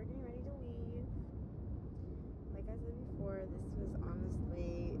 We're getting ready to leave. Like I said before, this was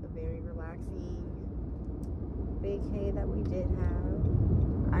honestly a very relaxing vacay that we did have.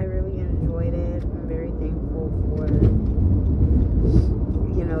 I really enjoyed it. I'm very thankful for,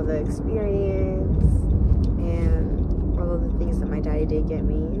 you know, the experience and all of the things that my daddy did get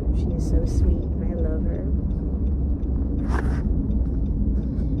me. She is so sweet and I love her. I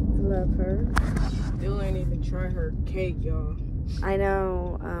love her. Still ain't even try her cake, y'all. I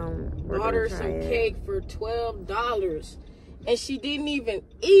know. Bought her some cake for $12 and she didn't even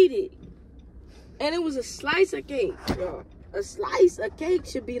eat it. And it was a slice of cake, y'all. A slice of cake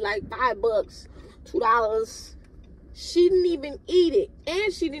should be like $5, $2. She didn't even eat it.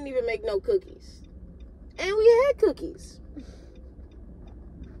 And she didn't even make no cookies. And we had cookies.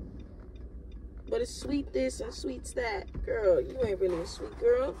 But it's sweet this and sweet that. Girl, you ain't really a sweet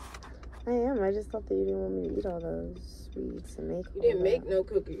girl. I am. I just thought that you didn't want me to eat all those sweets and make You didn't make no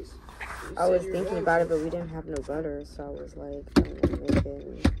cookies. I was thinking about it, but we didn't have no butter, so I was like, I don't want to make it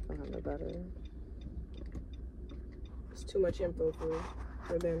and I don't have no butter. It's too much info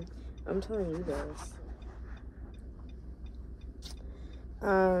for them. I'm telling you this.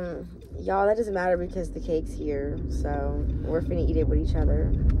 Y'all, that doesn't matter because the cake's here, so we're finna eat it with each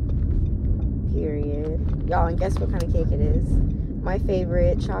other. Period. Y'all, and guess what kind of cake it is? My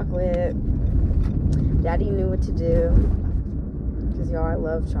favorite, chocolate. Daddy knew what to do. Because, y'all, I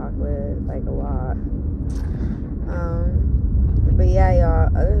love chocolate, like, a lot. But, yeah, y'all,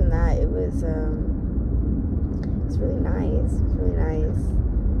 other than that, it was, it's really nice. It's really nice.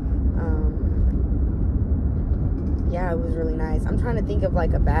 Yeah, it was really nice. I'm trying to think of,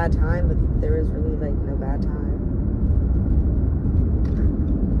 like, a bad time, but there was really, like, no bad time.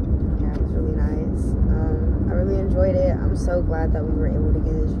 Yeah, it was really nice. I really enjoyed it. I'm so glad that we were able to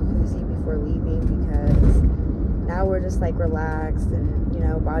get a jacuzzi before leaving because now we're just, like, relaxed and, you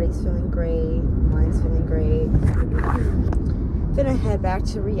know, body's feeling great, mind's feeling great. Gonna head back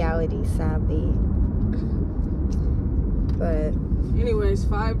to reality, sadly. But anyways,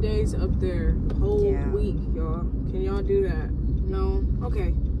 5 days up there, whole week, y'all. Can y'all do that? No?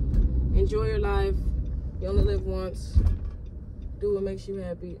 Okay. Enjoy your life. You only live once. Do what makes you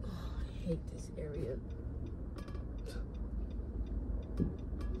happy. Oh, I hate this area.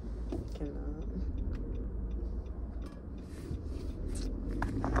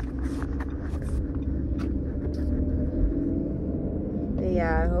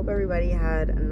 yeah, I hope everybody had a